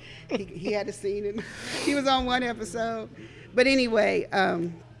 he had a scene and he was on one episode. But anyway,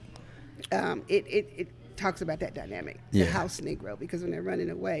 it talks about that dynamic, the house Negro, because when they're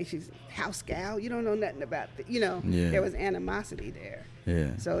running away, she's house gal. You don't know nothing about there was animosity there.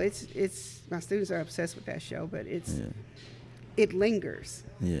 Yeah. So it's my students are obsessed with that show, but it lingers.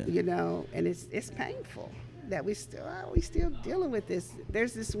 Yeah. You know, and it's painful that we still dealing with this.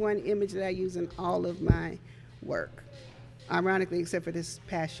 There's this one image that I use in all of my work, ironically, except for this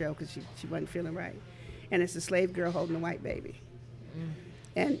past show because she wasn't feeling right, and it's a slave girl holding a white baby.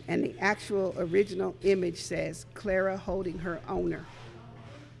 And the actual original image says Clara holding her owner.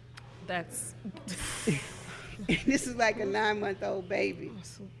 That's this is like a 9-month-old baby,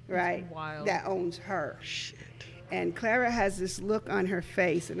 right? Wild. That owns her. Shit. And Clara has this look on her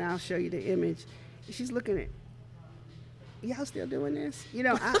face, and I'll show you the image. She's looking at, y'all still doing this? You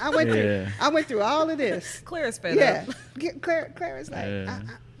know, I went through all of this. Clara's fed up. Yeah, Clara's like,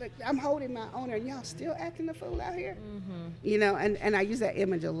 I'm holding my owner, and y'all still acting the fool out here? You know, and I use that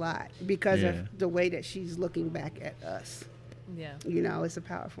image a lot because of the way that she's looking back at us. Yeah. You know, it's a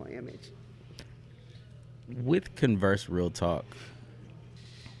powerful image. With Converse Real Talk,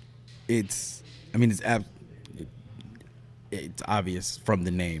 it's obvious from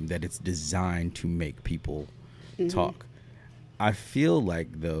the name that it's designed to make people talk. I feel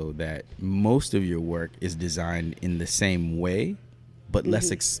like, though, that most of your work is designed in the same way, but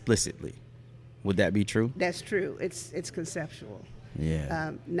less explicitly. Would that be true? That's true. It's conceptual.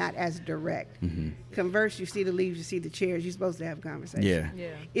 Yeah. Not as direct. Converse, you see the leaves, you see the chairs. You're supposed to have a conversation.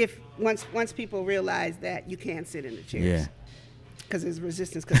 Yeah. If once people realize that you can't sit in the chairs, because there's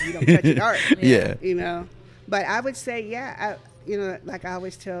resistance because you don't touch it art. You know. But I would say, like I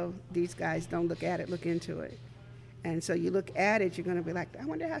always tell these guys, don't look at it, look into it. And so you look at it, you're going to be like, I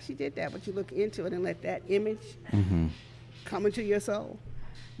wonder how she did that. But you look into it and let that image come into your soul.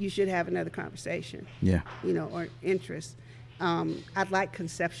 You should have another conversation. Yeah. You know, or interest. I like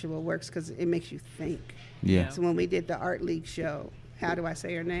conceptual works because it makes you think. Yeah. So when we did the Art League show, How Do I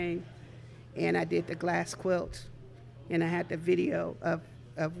Say Her Name? And I did the glass quilt, and I had the video of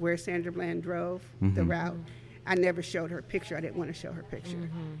where Sandra Bland drove the route. I never showed her picture. I didn't want to show her picture.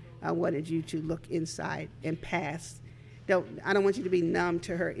 I wanted you to look inside and past. I don't want you to be numb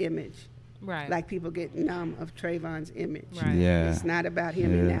to her image. Right. Like people get numb of Trayvon's image. Right. Yeah. It's not about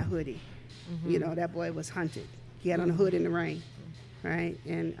him in that hoodie. You know, that boy was hunted. He had on a hood in the rain, right?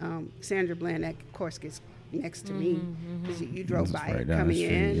 And Sandra Bland, that of course gets next to me because you drove by it coming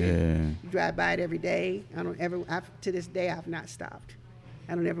in. You drive by it every day. To this day, I've not stopped.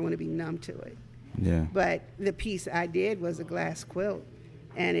 I don't ever want to be numb to it. Yeah. But the piece I did was a glass quilt,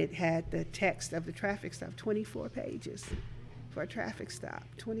 and it had the text of the traffic stop, 24 pages for a traffic stop,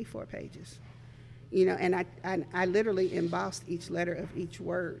 24 pages. You know, and I literally embossed each letter of each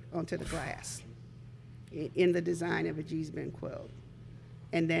word onto the glass in the design of a Gee's Bend quilt.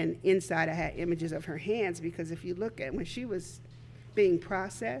 And then inside I had images of her hands, because if you look at when she was being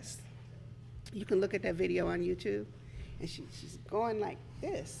processed, you can look at that video on YouTube, and she's going like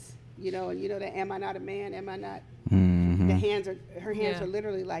this, you know, and you know that am I not a man, am I not? Her hands are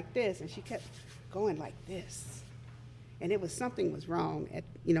literally like this, and she kept going like this. And it was something was wrong at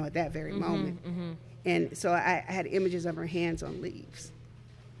that very moment. And so I had images of her hands on leaves.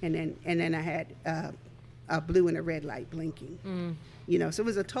 and then I had a blue and a red light blinking. You know, so it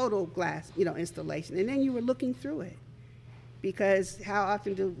was a total glass, you know, installation. And then you were looking through it, because how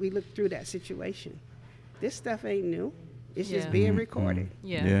often do we look through that situation? This stuff ain't new. It's just being recorded.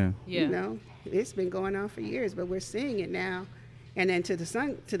 Yeah. You know, it's been going on for years, but we're seeing it now. And then to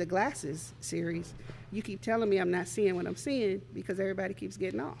the glasses series, you keep telling me I'm not seeing what I'm seeing because everybody keeps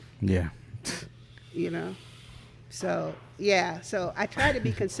getting off. Yeah. You know? So, yeah. So I try to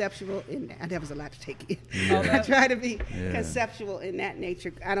be conceptual in that. That was a lot to take in. I try to be conceptual in that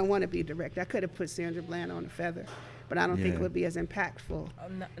nature. I don't want to be direct. I could have put Sandra Bland on a feather, but I don't think it would be as impactful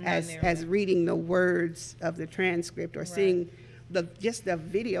as reading the words of the transcript or seeing just the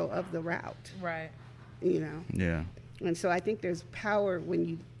video of the route. Right. You know? Yeah. And so I think there's power when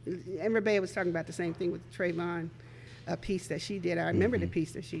you, and Rebecca was talking about the same thing with Trayvon, a piece that she did. I remember the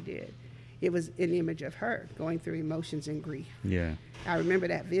piece that she did. It was an image of her going through emotions and grief. Yeah. I remember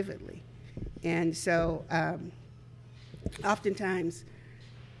that vividly. And so oftentimes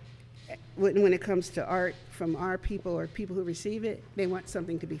when it comes to art from our people or people who receive it, they want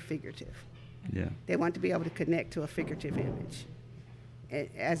something to be figurative. Yeah. They want to be able to connect to a figurative image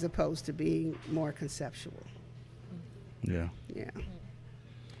as opposed to being more conceptual. Yeah. Yeah.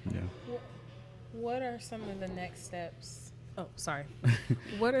 Yeah. What are some of the next steps? Oh, sorry.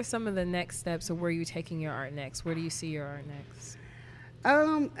 What are some of the next steps, or where are you taking your art next? Where do you see your art next?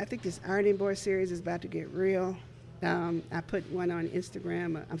 I think this ironing board series is about to get real. I put one on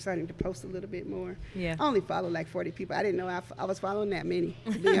Instagram. I'm starting to post a little bit more. Yeah. I only follow like 40 people. I didn't know I was following that many,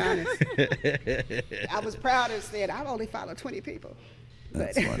 to be honest. I was proud and said, I've only followed 20 people.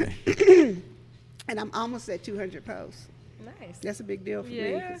 That's funny. And I'm almost at 200 posts. Nice. That's a big deal for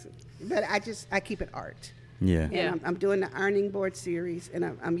me. But I keep it art. Yeah. And I'm doing the ironing board series, and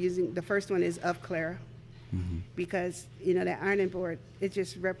I'm using, the first one is of Clara, because, you know, that ironing board, it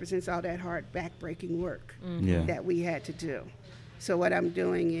just represents all that hard back-breaking work that we had to do. So what I'm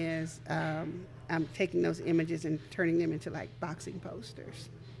doing is I'm taking those images and turning them into like boxing posters.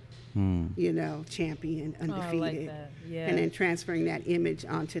 You know, champion, undefeated. Oh, I like that. Yeah. And then transferring that image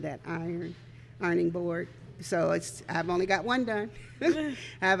onto that ironing board. So I've only got one done. I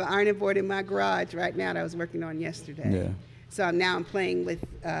have an ironing board in my garage right now that I was working on yesterday. Yeah. So now I'm playing with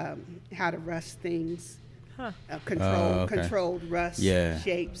how to rust things, controlled rust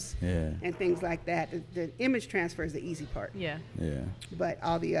shapes and things like that. The image transfer is the easy part. Yeah. But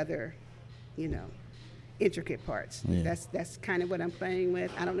all the other, you know, intricate parts. Yeah. That's kind of what I'm playing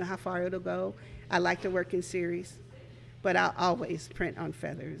with. I don't know how far it'll go. I like to work in series, but I'll always print on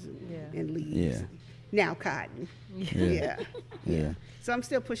feathers and leaves. Yeah. Now cotton. Yeah. So I'm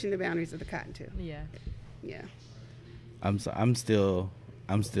still pushing the boundaries of the cotton too. Yeah. I'm still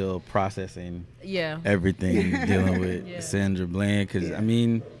processing everything dealing with Sandra Bland, because I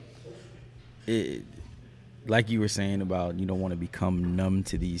mean, like you were saying about you don't want to become numb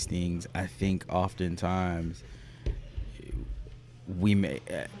to these things. I think oftentimes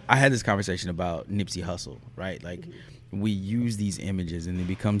I had this conversation about Nipsey Hussle, right? Like we use these images and they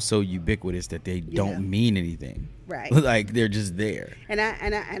become so ubiquitous that they don't mean anything. Right. Like they're just there. And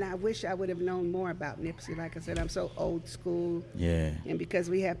I wish I would have known more about Nipsey. Like I said, I'm so old school. Yeah. And because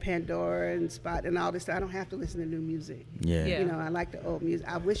we have Pandora and Spot and all this, I don't have to listen to new music. Yeah. You know, I like the old music.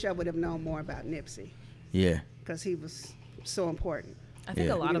 I wish I would have known more about Nipsey. Yeah. Because he was so important. I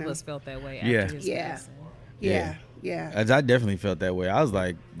think a lot of us felt that way after his passing. Yeah. As I definitely felt that way. I was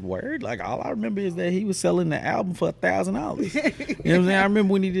like, word? Like, all I remember is that he was selling the album for $1,000. You know what I'm saying? I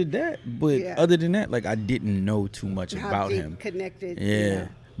remember when he did that. But other than that, like, I didn't know too much about him. Connected. Yeah.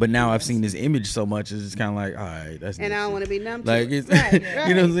 But now I've seen this image so much, it's just kind of like, all right, that's and I don't want to be numb to like, it. Right.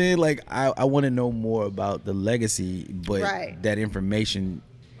 You know what I'm saying? Like, I want to know more about the legacy, but that information,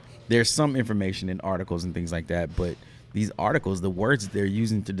 there's some information in articles and things like that, but these articles, the words that they're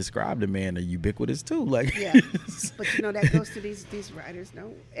using to describe the man are ubiquitous too. Like, but you know that goes to these writers.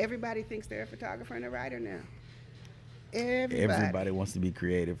 No, everybody thinks they're a photographer and a writer now. Everybody wants to be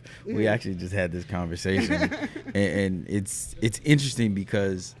creative. We actually just had this conversation, and it's interesting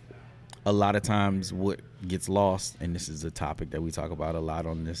because a lot of times what gets lost, and this is a topic that we talk about a lot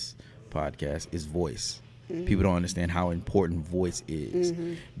on this podcast, is voice. People don't understand how important voice is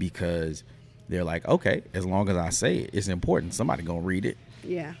because they're like, okay, as long as I say it, it's important. Somebody gonna read it.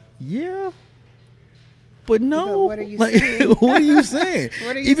 Yeah. But no. But what are you saying? What are you saying?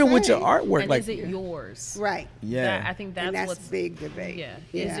 What are you Even saying? with your artwork, and like, is it yours? Right. Yeah. I think that's what's big debate. Yeah.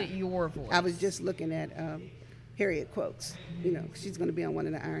 Is it your voice? I was just looking at Harriet quotes. You know, she's going to be on one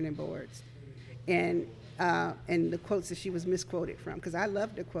of the ironing boards, and the quotes that she was misquoted from, because I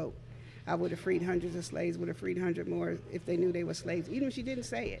love the quote. I would have freed hundreds of slaves, would have freed 100 more if they knew they were slaves, even if she didn't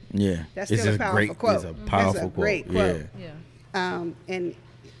say it. Yeah. That's still a powerful quote. It's a powerful That's a great quote. quote. Yeah. And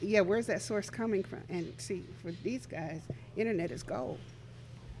yeah, where's that source coming from? And see, for these guys, internet is gold.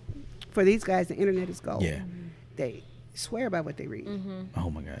 For these guys, the internet is gold. Yeah. They swear by what they read. Oh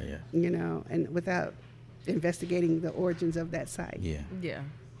my God, yeah. You know, and without investigating the origins of that site. Yeah. Yeah.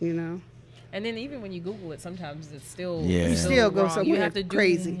 You know, And then even when you Google it, sometimes it's still Yeah. You still go wrong. You somewhere have to do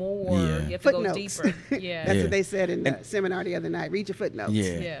crazy. more. Yeah. You have to go footnotes. deeper. Yeah. That's Yeah. what they said in the And- seminar the other night. Read your footnotes.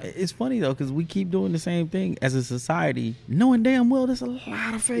 Yeah. Yeah. It's funny though, because we keep doing the same thing as a society, knowing damn well there's a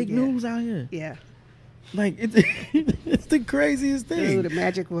lot of fake Yeah. news out here. Yeah. Like, it's, it's the craziest thing. Ooh, the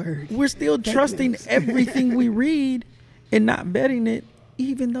magic word. We're still Fake trusting news. everything we read and not betting it,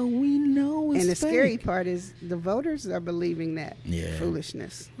 even though we know it's And the fake. scary part is the voters are believing that Yeah.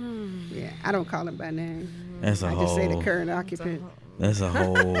 foolishness. Yeah, I don't call him by name. That's a I whole. just say the current occupant. That's a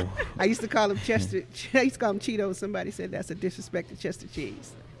whole. I used to call him Chester. I used to call him Cheetos. Somebody said that's a disrespect to Chester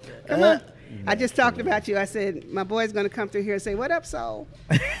cheese. Come on. I just talked about you. I said my boy's going to come through here and say, "What up, soul?"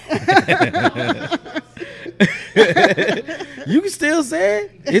 You can still say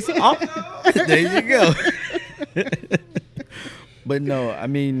it. It's off. There you go. But no, I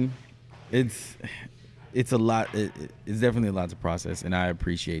mean, it's a lot. It's definitely a lot to process, and I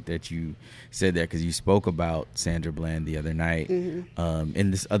appreciate that you said that because you spoke about Sandra Bland the other night.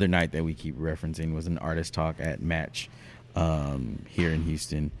 And this other night that we keep referencing was an artist talk at Match here in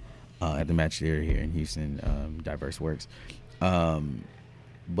Houston, at the Match Theater here in Houston, Diverse Works.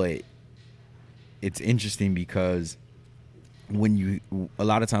 But it's interesting because a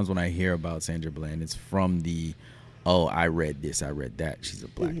lot of times when I hear about Sandra Bland, it's from oh, I read this, I read that. She's a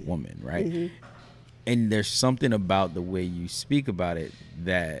black woman, right? And there's something about the way you speak about it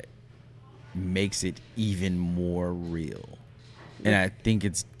that makes it even more real. And I think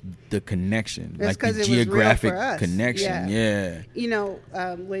it's the connection, That's like 'cause the it was real geographic for us. connection. Yeah. You know,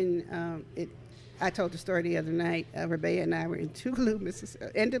 when I told the story the other night, Rebecca and I were in Tougaloo,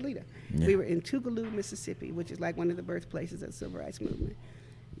 Mississippi, and Delita. Yeah. We were in Tougaloo, Mississippi, which is like one of the birthplaces of the Civil Rights Movement,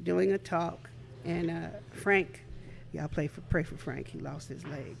 doing a talk. And Frank, y'all pray for Frank. He lost his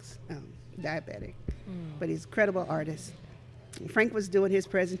legs, diabetic, but he's a credible artist. Frank was doing his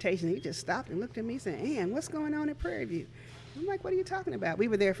presentation. He just stopped and looked at me and said, "Ann, what's going on at Prairie View?" I'm like, "What are you talking about?" We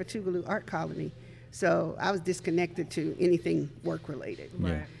were there for Tougaloo Art Colony, so I was disconnected to anything work related.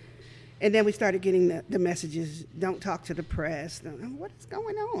 Yeah. And then we started getting the messages, "Don't talk to the press." What is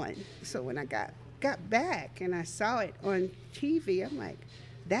going on? So when I got back and I saw it on TV, I'm like,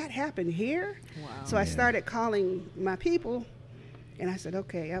 that happened here? Wow. So I started calling my people, and I said,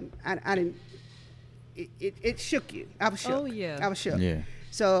 okay, I didn't, it shook you. I was shook. Oh, yeah. I was shook. Yeah.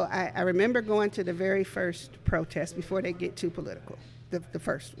 So I remember going to the very first protest before they get too political, the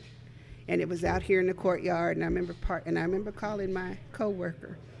first one. And it was out here in the courtyard, and I remember calling my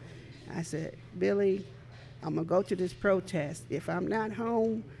coworker. I said, "Billy, I'm gonna go to this protest. If I'm not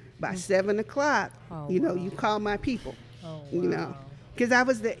home by 7 o'clock, you call my people." You know, because I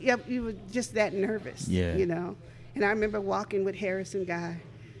was you were just that nervous. Yeah. You know, and I remember walking with Harrison Guy.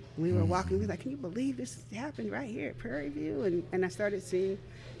 We were walking. We were like, "Can you believe this happened right here at Prairie View?" And I started seeing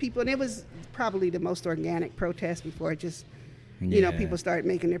people, and it was probably the most organic protest before it just. You know, Yeah. people started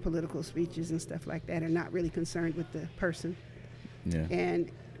making their political speeches and stuff like that, and not really concerned with the person. Yeah.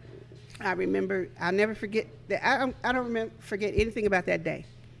 And I remember, I'll never forget that. I don't forget anything about that day.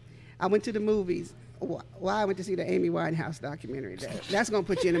 I went to the movies. Why I went to see the Amy Winehouse documentary. That's gonna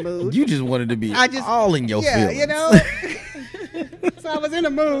put you in a mood. You just wanted to be all in your feelings. You know. So I was in a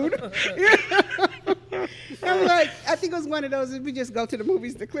mood. I'm like, I think it was one of those. We just go to the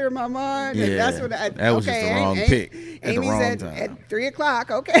movies to clear my mind. And that's what that was just the wrong pick at the Amy's wrong time. at 3 o'clock.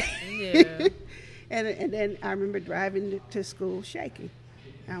 Okay. Yeah. And then I remember driving to school shaking.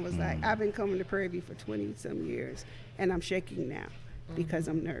 I was like, I've been coming to Prairie View for 20 some years, and I'm shaking now because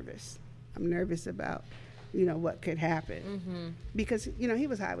I'm nervous. I'm nervous about, what could happen. Because, he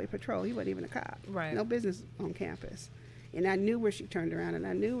was highway patrol. He wasn't even a cop. Right. No business on campus. And I knew where she turned around, and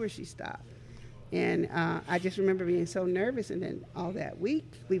I knew where she stopped. And I just remember being so nervous. And then all that week,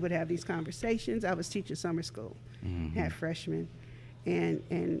 we would have these conversations. I was teaching summer school, had freshmen.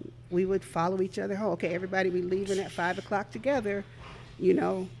 And we would follow each other home. Okay, everybody, we leaving at 5 o'clock together.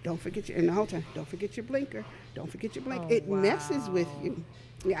 Don't forget and the whole time, don't forget your blinker. Don't forget your blinker. It messes with you.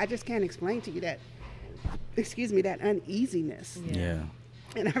 Yeah, I just can't explain to you that, that uneasiness. Yeah.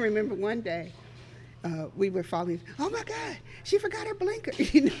 And I remember one day, we were falling. Oh my God, she forgot her blinker.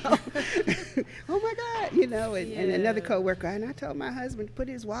 You know, oh my God, you know. And another coworker, and I told my husband to put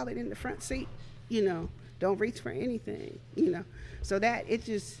his wallet in the front seat. You know, don't reach for anything. You know, so that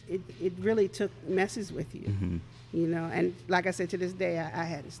it really messes with you. Mm-hmm. You know, and like I said, to this day, I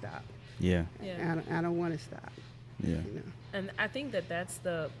had to stop. Yeah. I don't want to stop. Yeah. You know? And I think that's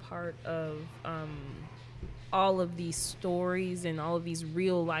the part of all of these stories and all of these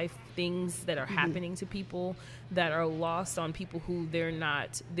real life things that are happening to people that are lost on people who they're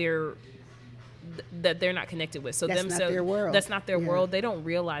not connected with. So that's not their world. That's not their world. They don't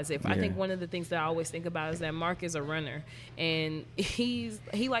realize it. I think one of the things that I always think about is that Mark is a runner, and he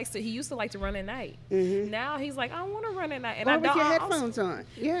used to like to run at night. Mm-hmm. Now he's like, I don't want to run at night, and with your headphones on.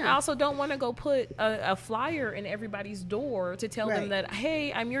 Yeah. I also don't want to go put a flyer in everybody's door to tell them that,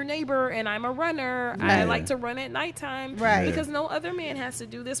 hey, I'm your neighbor and I'm a runner. Right. I like to run at nighttime. Right. Because no other man has to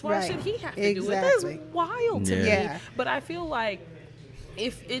do this. Why Right. should he have to Exactly. do it? That's wild to me. Yeah. But I feel like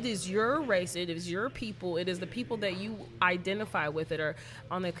if it is your race, it is your people, it is the people that you identify with that are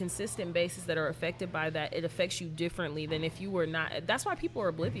on a consistent basis that are affected by that, it affects you differently than if you were not. That's why people are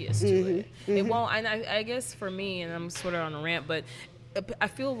oblivious to it. It won't, and I guess for me, and I'm sort of on a rant, but I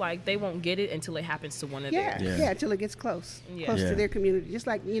feel like they won't get it until it happens to one of theirs. Until it gets close Yeah. to their community. Just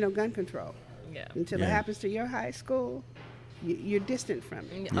like, gun control. Yeah. Until it happens to your high school, you're distant from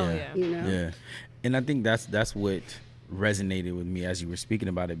it. Oh, yeah. You know? Yeah. And I think that's what resonated with me as you were speaking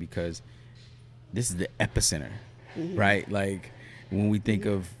about it, because this is the epicenter, right? Like when we think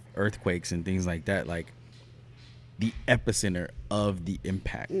of earthquakes and things like that, like the epicenter of the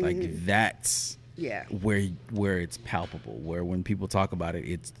impact, like that's where it's palpable, where when people talk about it,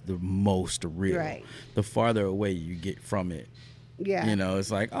 it's the most real. Right. The farther away you get from it, Yeah.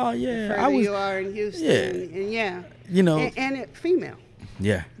 it's like, oh yeah, the further you are in Houston, and female.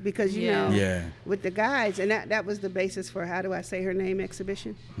 Yeah. Because Yeah. with the guys, and that was the basis for How Do I Say Her Name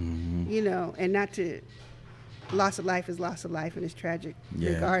exhibition. Mm-hmm. And not to, loss of life is loss of life, and it's tragic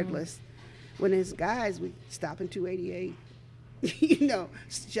regardless. When it's guys, we stop in 288,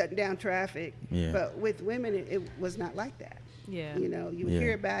 shutting down traffic. Yeah. But with women, it was not like that. Yeah. You would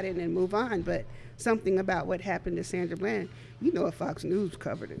hear about it and then move on, but something about what happened to Sandra Bland, if Fox News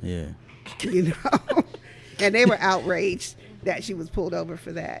covered it. Yeah. And they were outraged that she was pulled over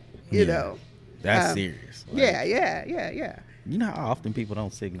for that, you know. That's serious. Like, yeah. You know how often people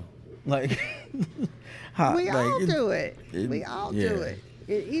don't signal? Like, we all do it. We all yeah. do it.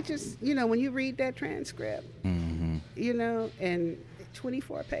 It just, when you read that transcript, and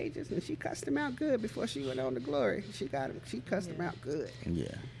 24 pages, and she cussed him out good before she went on to glory. She cussed him out good.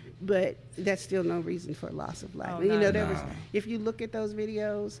 Yeah. But that's still no reason for loss of life. Oh, and, if you look at those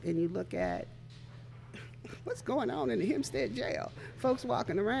videos and you look at what's going on in the Hempstead jail, folks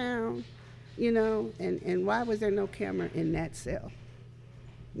walking around, and why was there no camera in that cell?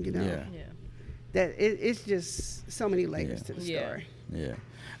 Yeah. That it's just so many layers to the story. Yeah.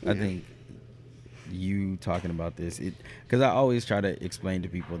 I think you talking about this, because I always try to explain to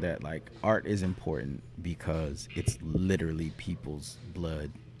people that like art is important because it's literally people's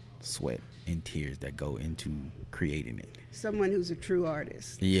blood, sweat, and tears that go into creating it. Someone who's a true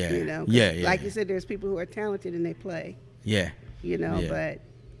artist. Yeah. Like you said, there's people who are talented and they play. Yeah. But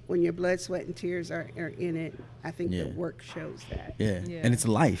when your blood, sweat, and tears are in it, I think the work shows that. Yeah. And it's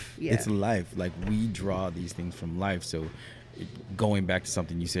life. Yeah. It's life. Like we draw these things from life. So going back to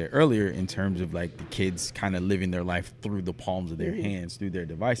something you said earlier in terms of like the kids kind of living their life through the palms of their hands, through their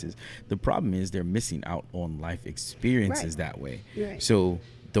devices, the problem is they're missing out on life experiences that way. Right. So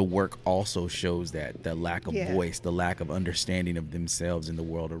the work also shows that the lack of voice, the lack of understanding of themselves and the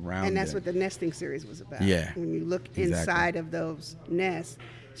world around them. And that's what the nesting series was about. Yeah. When you look inside of those nests,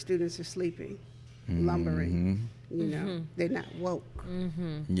 students are sleeping, lumbering. They're not woke.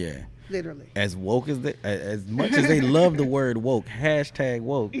 Yeah. Literally. As woke as as much as they love the word woke, hashtag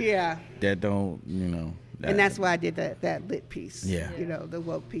woke. Yeah. That don't, And that's why I did that lit piece. Yeah. The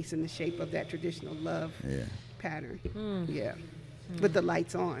woke piece in the shape of that traditional love pattern. Yeah. With the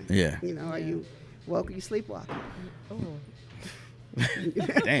lights on. Yeah. Are you woke or you sleepwalking? Oh.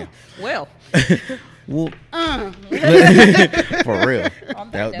 Damn. Well. Well, for real.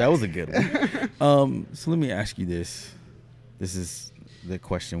 That was a good one. So let me ask you this. This is the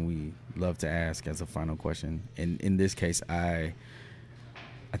question we love to ask as a final question. And in this case, I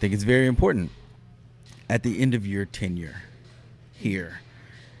think it's very important. At the end of your tenure here,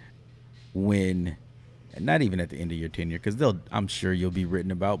 not even at the end of your tenure, because I'm sure you'll be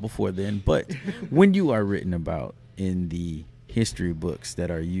written about before then, but when you are written about in the history books that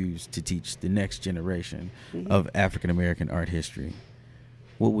are used to teach the next generation of African American art history,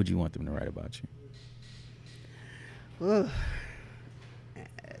 what would you want them to write about you? ugh,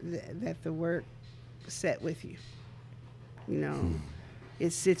 that the work set with you. You know,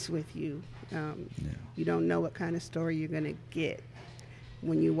 it sits with you. You don't know what kind of story you're going to get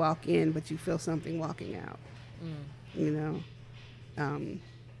when you walk in, but you feel something walking out. You know,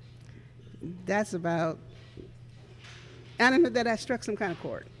 that's about. I don't know that I struck some kind of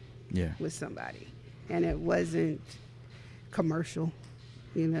chord. Yeah. With somebody, and it wasn't commercial.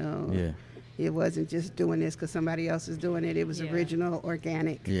 You know. Yeah. It wasn't just doing this because somebody else is doing it. It was original,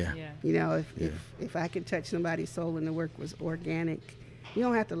 organic. Yeah. You know, if I could touch somebody's soul and the work was organic, you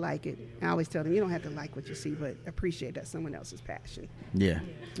don't have to like it. I always tell them, you don't have to like what you see, but appreciate that someone else's passion. Yeah.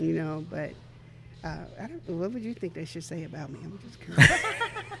 You know, but I don't know. What would you think they should say about me? I'm just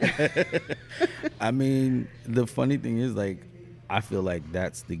curious. I mean, the funny thing is, like, I feel like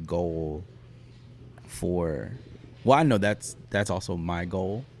that's the goal for. Well, I know that's also my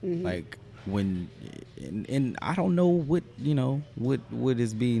goal. Like. When and I don't know what what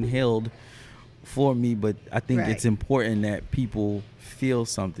is being held for me, but I think it's important that people feel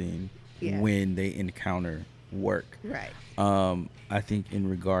something when they encounter work. Right. I think in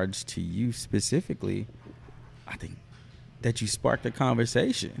regards to you specifically, I think that you sparked a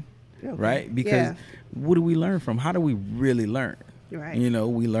conversation, right? Because what do we learn from? How do we really learn? Right. You know,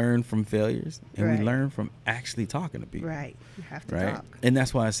 we learn from failures, and we learn from actually talking to people. Right. You have to talk. And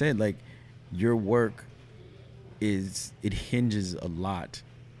that's why I said, like, your work it hinges a lot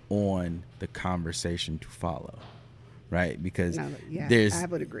on the conversation to follow, right? Because I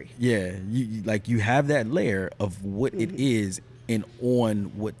would agree. Yeah, you have that layer of what it is and on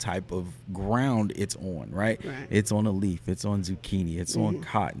what type of ground it's on, right? It's on a leaf, it's on zucchini, it's on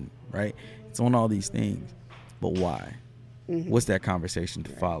cotton, right? It's on all these things. But why? What's that conversation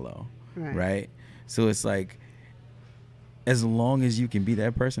to follow, right? So it's like, as long as you can be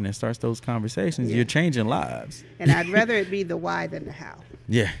that person that starts those conversations, you're changing lives. And I'd rather it be the why than the how.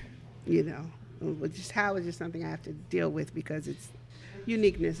 Yeah. You know, just how is just something I have to deal with because it's the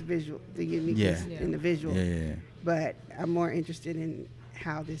uniqueness in the visual. Yeah. But I'm more interested in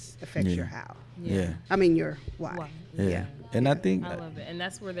how this affects your how. Yeah. I mean your why. Yeah. And I think I love it, and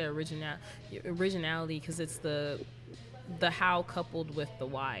that's where the originality, because it's the how coupled with the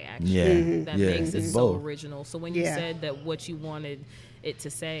why, actually, that makes it so original. So when you said that what you wanted it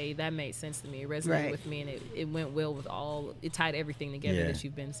to say, that made sense to me. It resonated with me, and it went well with it tied everything together that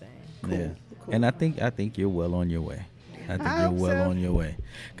you've been saying. Cool. And I think you're well on your way. I think you're well on your way,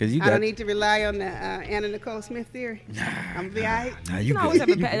 because I don't need to rely on the Anna Nicole Smith theory. I'm gonna be all right. Nah, you can always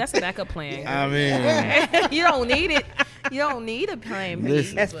have that's a backup plan. I mean, you don't need it. You don't need a plan B.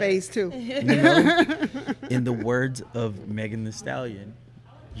 That's phase 2. You know, in the words of Megan Thee Stallion,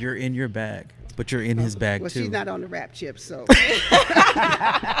 you're in your bag, but you're in his bag too. Well, she's not on the rap chip, so.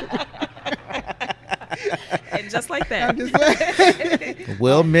 And just like that. I'm just like,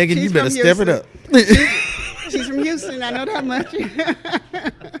 well, Megan, you better step it up. She's from Houston. I know that much.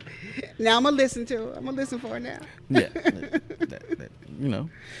 Now I'm gonna listen to her. I'm gonna listen for her now. Yeah, you know,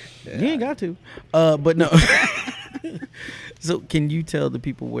 you ain't got to, but no. So, can you tell the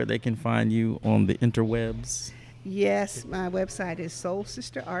people where they can find you on the interwebs? Yes, my website is Soul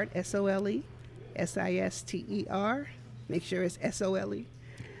Sister Art, SOLE, SISTER. Make sure it's SOLE.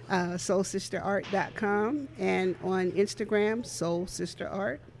 SoulSisterArt.com, and on Instagram, Soul Sister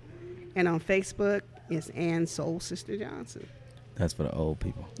Art, and on Facebook, it's Ann Soul Sister Johnson. That's for the old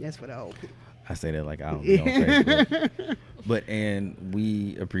people. That's for the old people. I say that like I don't be on Facebook. But Ann,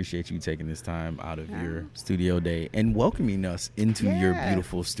 we appreciate you taking this time out of your studio day and welcoming us into your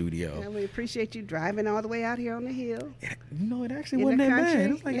beautiful studio. And we appreciate you driving all the way out here on the hill. You know, it actually wasn't that bad.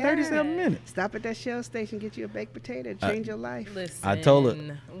 It was like 37 minutes. Stop at that Shell station, get you a baked potato, change your life. Listen, I told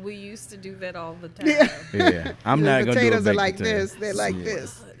her. We used to do that all the time. Yeah. I'm not going to do a potatoes are like this. They're like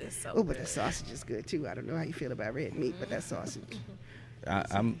this. So but the sausage is good too. I don't know how you feel about red meat, but that sausage.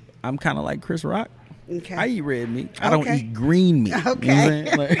 I'm kind of like Chris Rock. Okay. I eat red meat. I don't eat green meat. Okay. You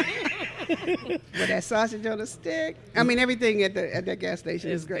know what I'm saying? But that sausage on a stick. I mean, everything at that gas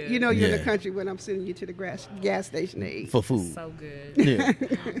station is great. Good. You know, you're in the country when I'm sending you to the gas station to eat. For food. So good. Yeah.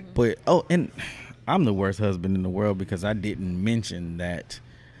 But, and I'm the worst husband in the world because I didn't mention that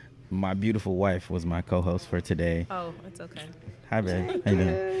my beautiful wife was my co-host for today. Oh, it's okay. Hi, babe. How you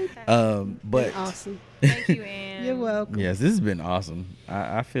doing? But awesome. Thank you, Ann. You're welcome. Yes, this has been awesome.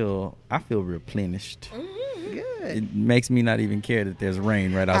 I feel replenished. Good. it makes me not even care that there's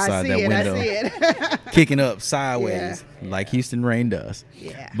rain right outside that window. I see it. Kicking up sideways like Houston rain does.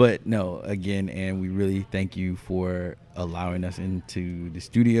 Yeah. But no, again, and we really thank you for allowing us into the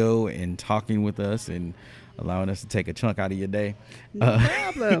studio and talking with us and allowing us to take a chunk out of your day. No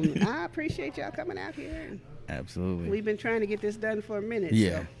problem. I appreciate y'all coming out here. Absolutely. We've been trying to get this done for a minute.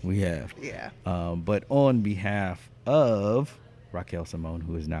 Yeah, so. we have. Yeah. But on behalf of Raquel Simone,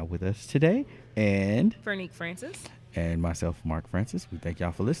 who is not with us today, and Vernique Francis, and myself, Mark Francis, we thank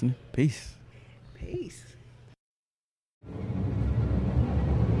y'all for listening. Peace. Peace.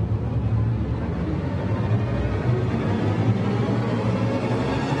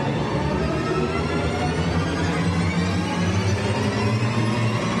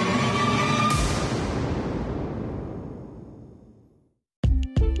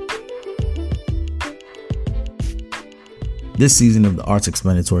 This season of the Arts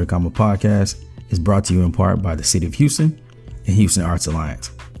Explanatory Comma podcast is brought to you in part by the City of Houston and Houston Arts Alliance.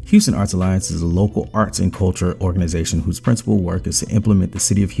 Houston Arts Alliance is a local arts and culture organization whose principal work is to implement the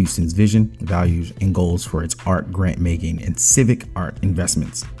City of Houston's vision, values, and goals for its art grant making and civic art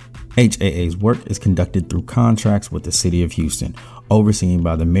investments. HAA's work is conducted through contracts with the City of Houston, overseen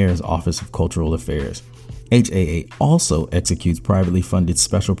by the Mayor's Office of Cultural Affairs. HAA also executes privately funded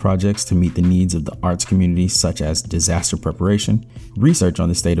special projects to meet the needs of the arts community, such as disaster preparation, research on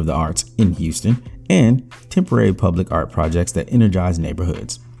the state of the arts in Houston, and temporary public art projects that energize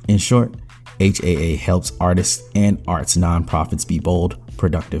neighborhoods. In short, HAA helps artists and arts nonprofits be bold,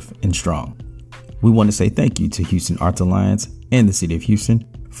 productive, and strong. We want to say thank you to Houston Arts Alliance and the City of Houston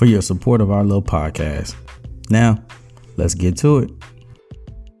for your support of our little podcast. Now, let's get to it.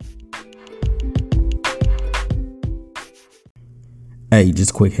 Hey,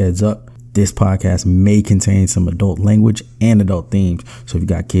 just quick heads up. This podcast may contain some adult language and adult themes. So if you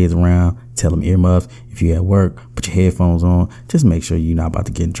got kids around, tell them earmuffs. If you're at work, put your headphones on. Just make sure you're not about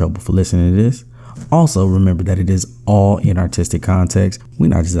to get in trouble for listening to this. Also, remember that it is all in artistic context. We're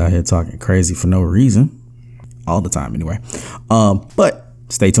not just out here talking crazy for no reason. All the time anyway. But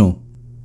stay tuned.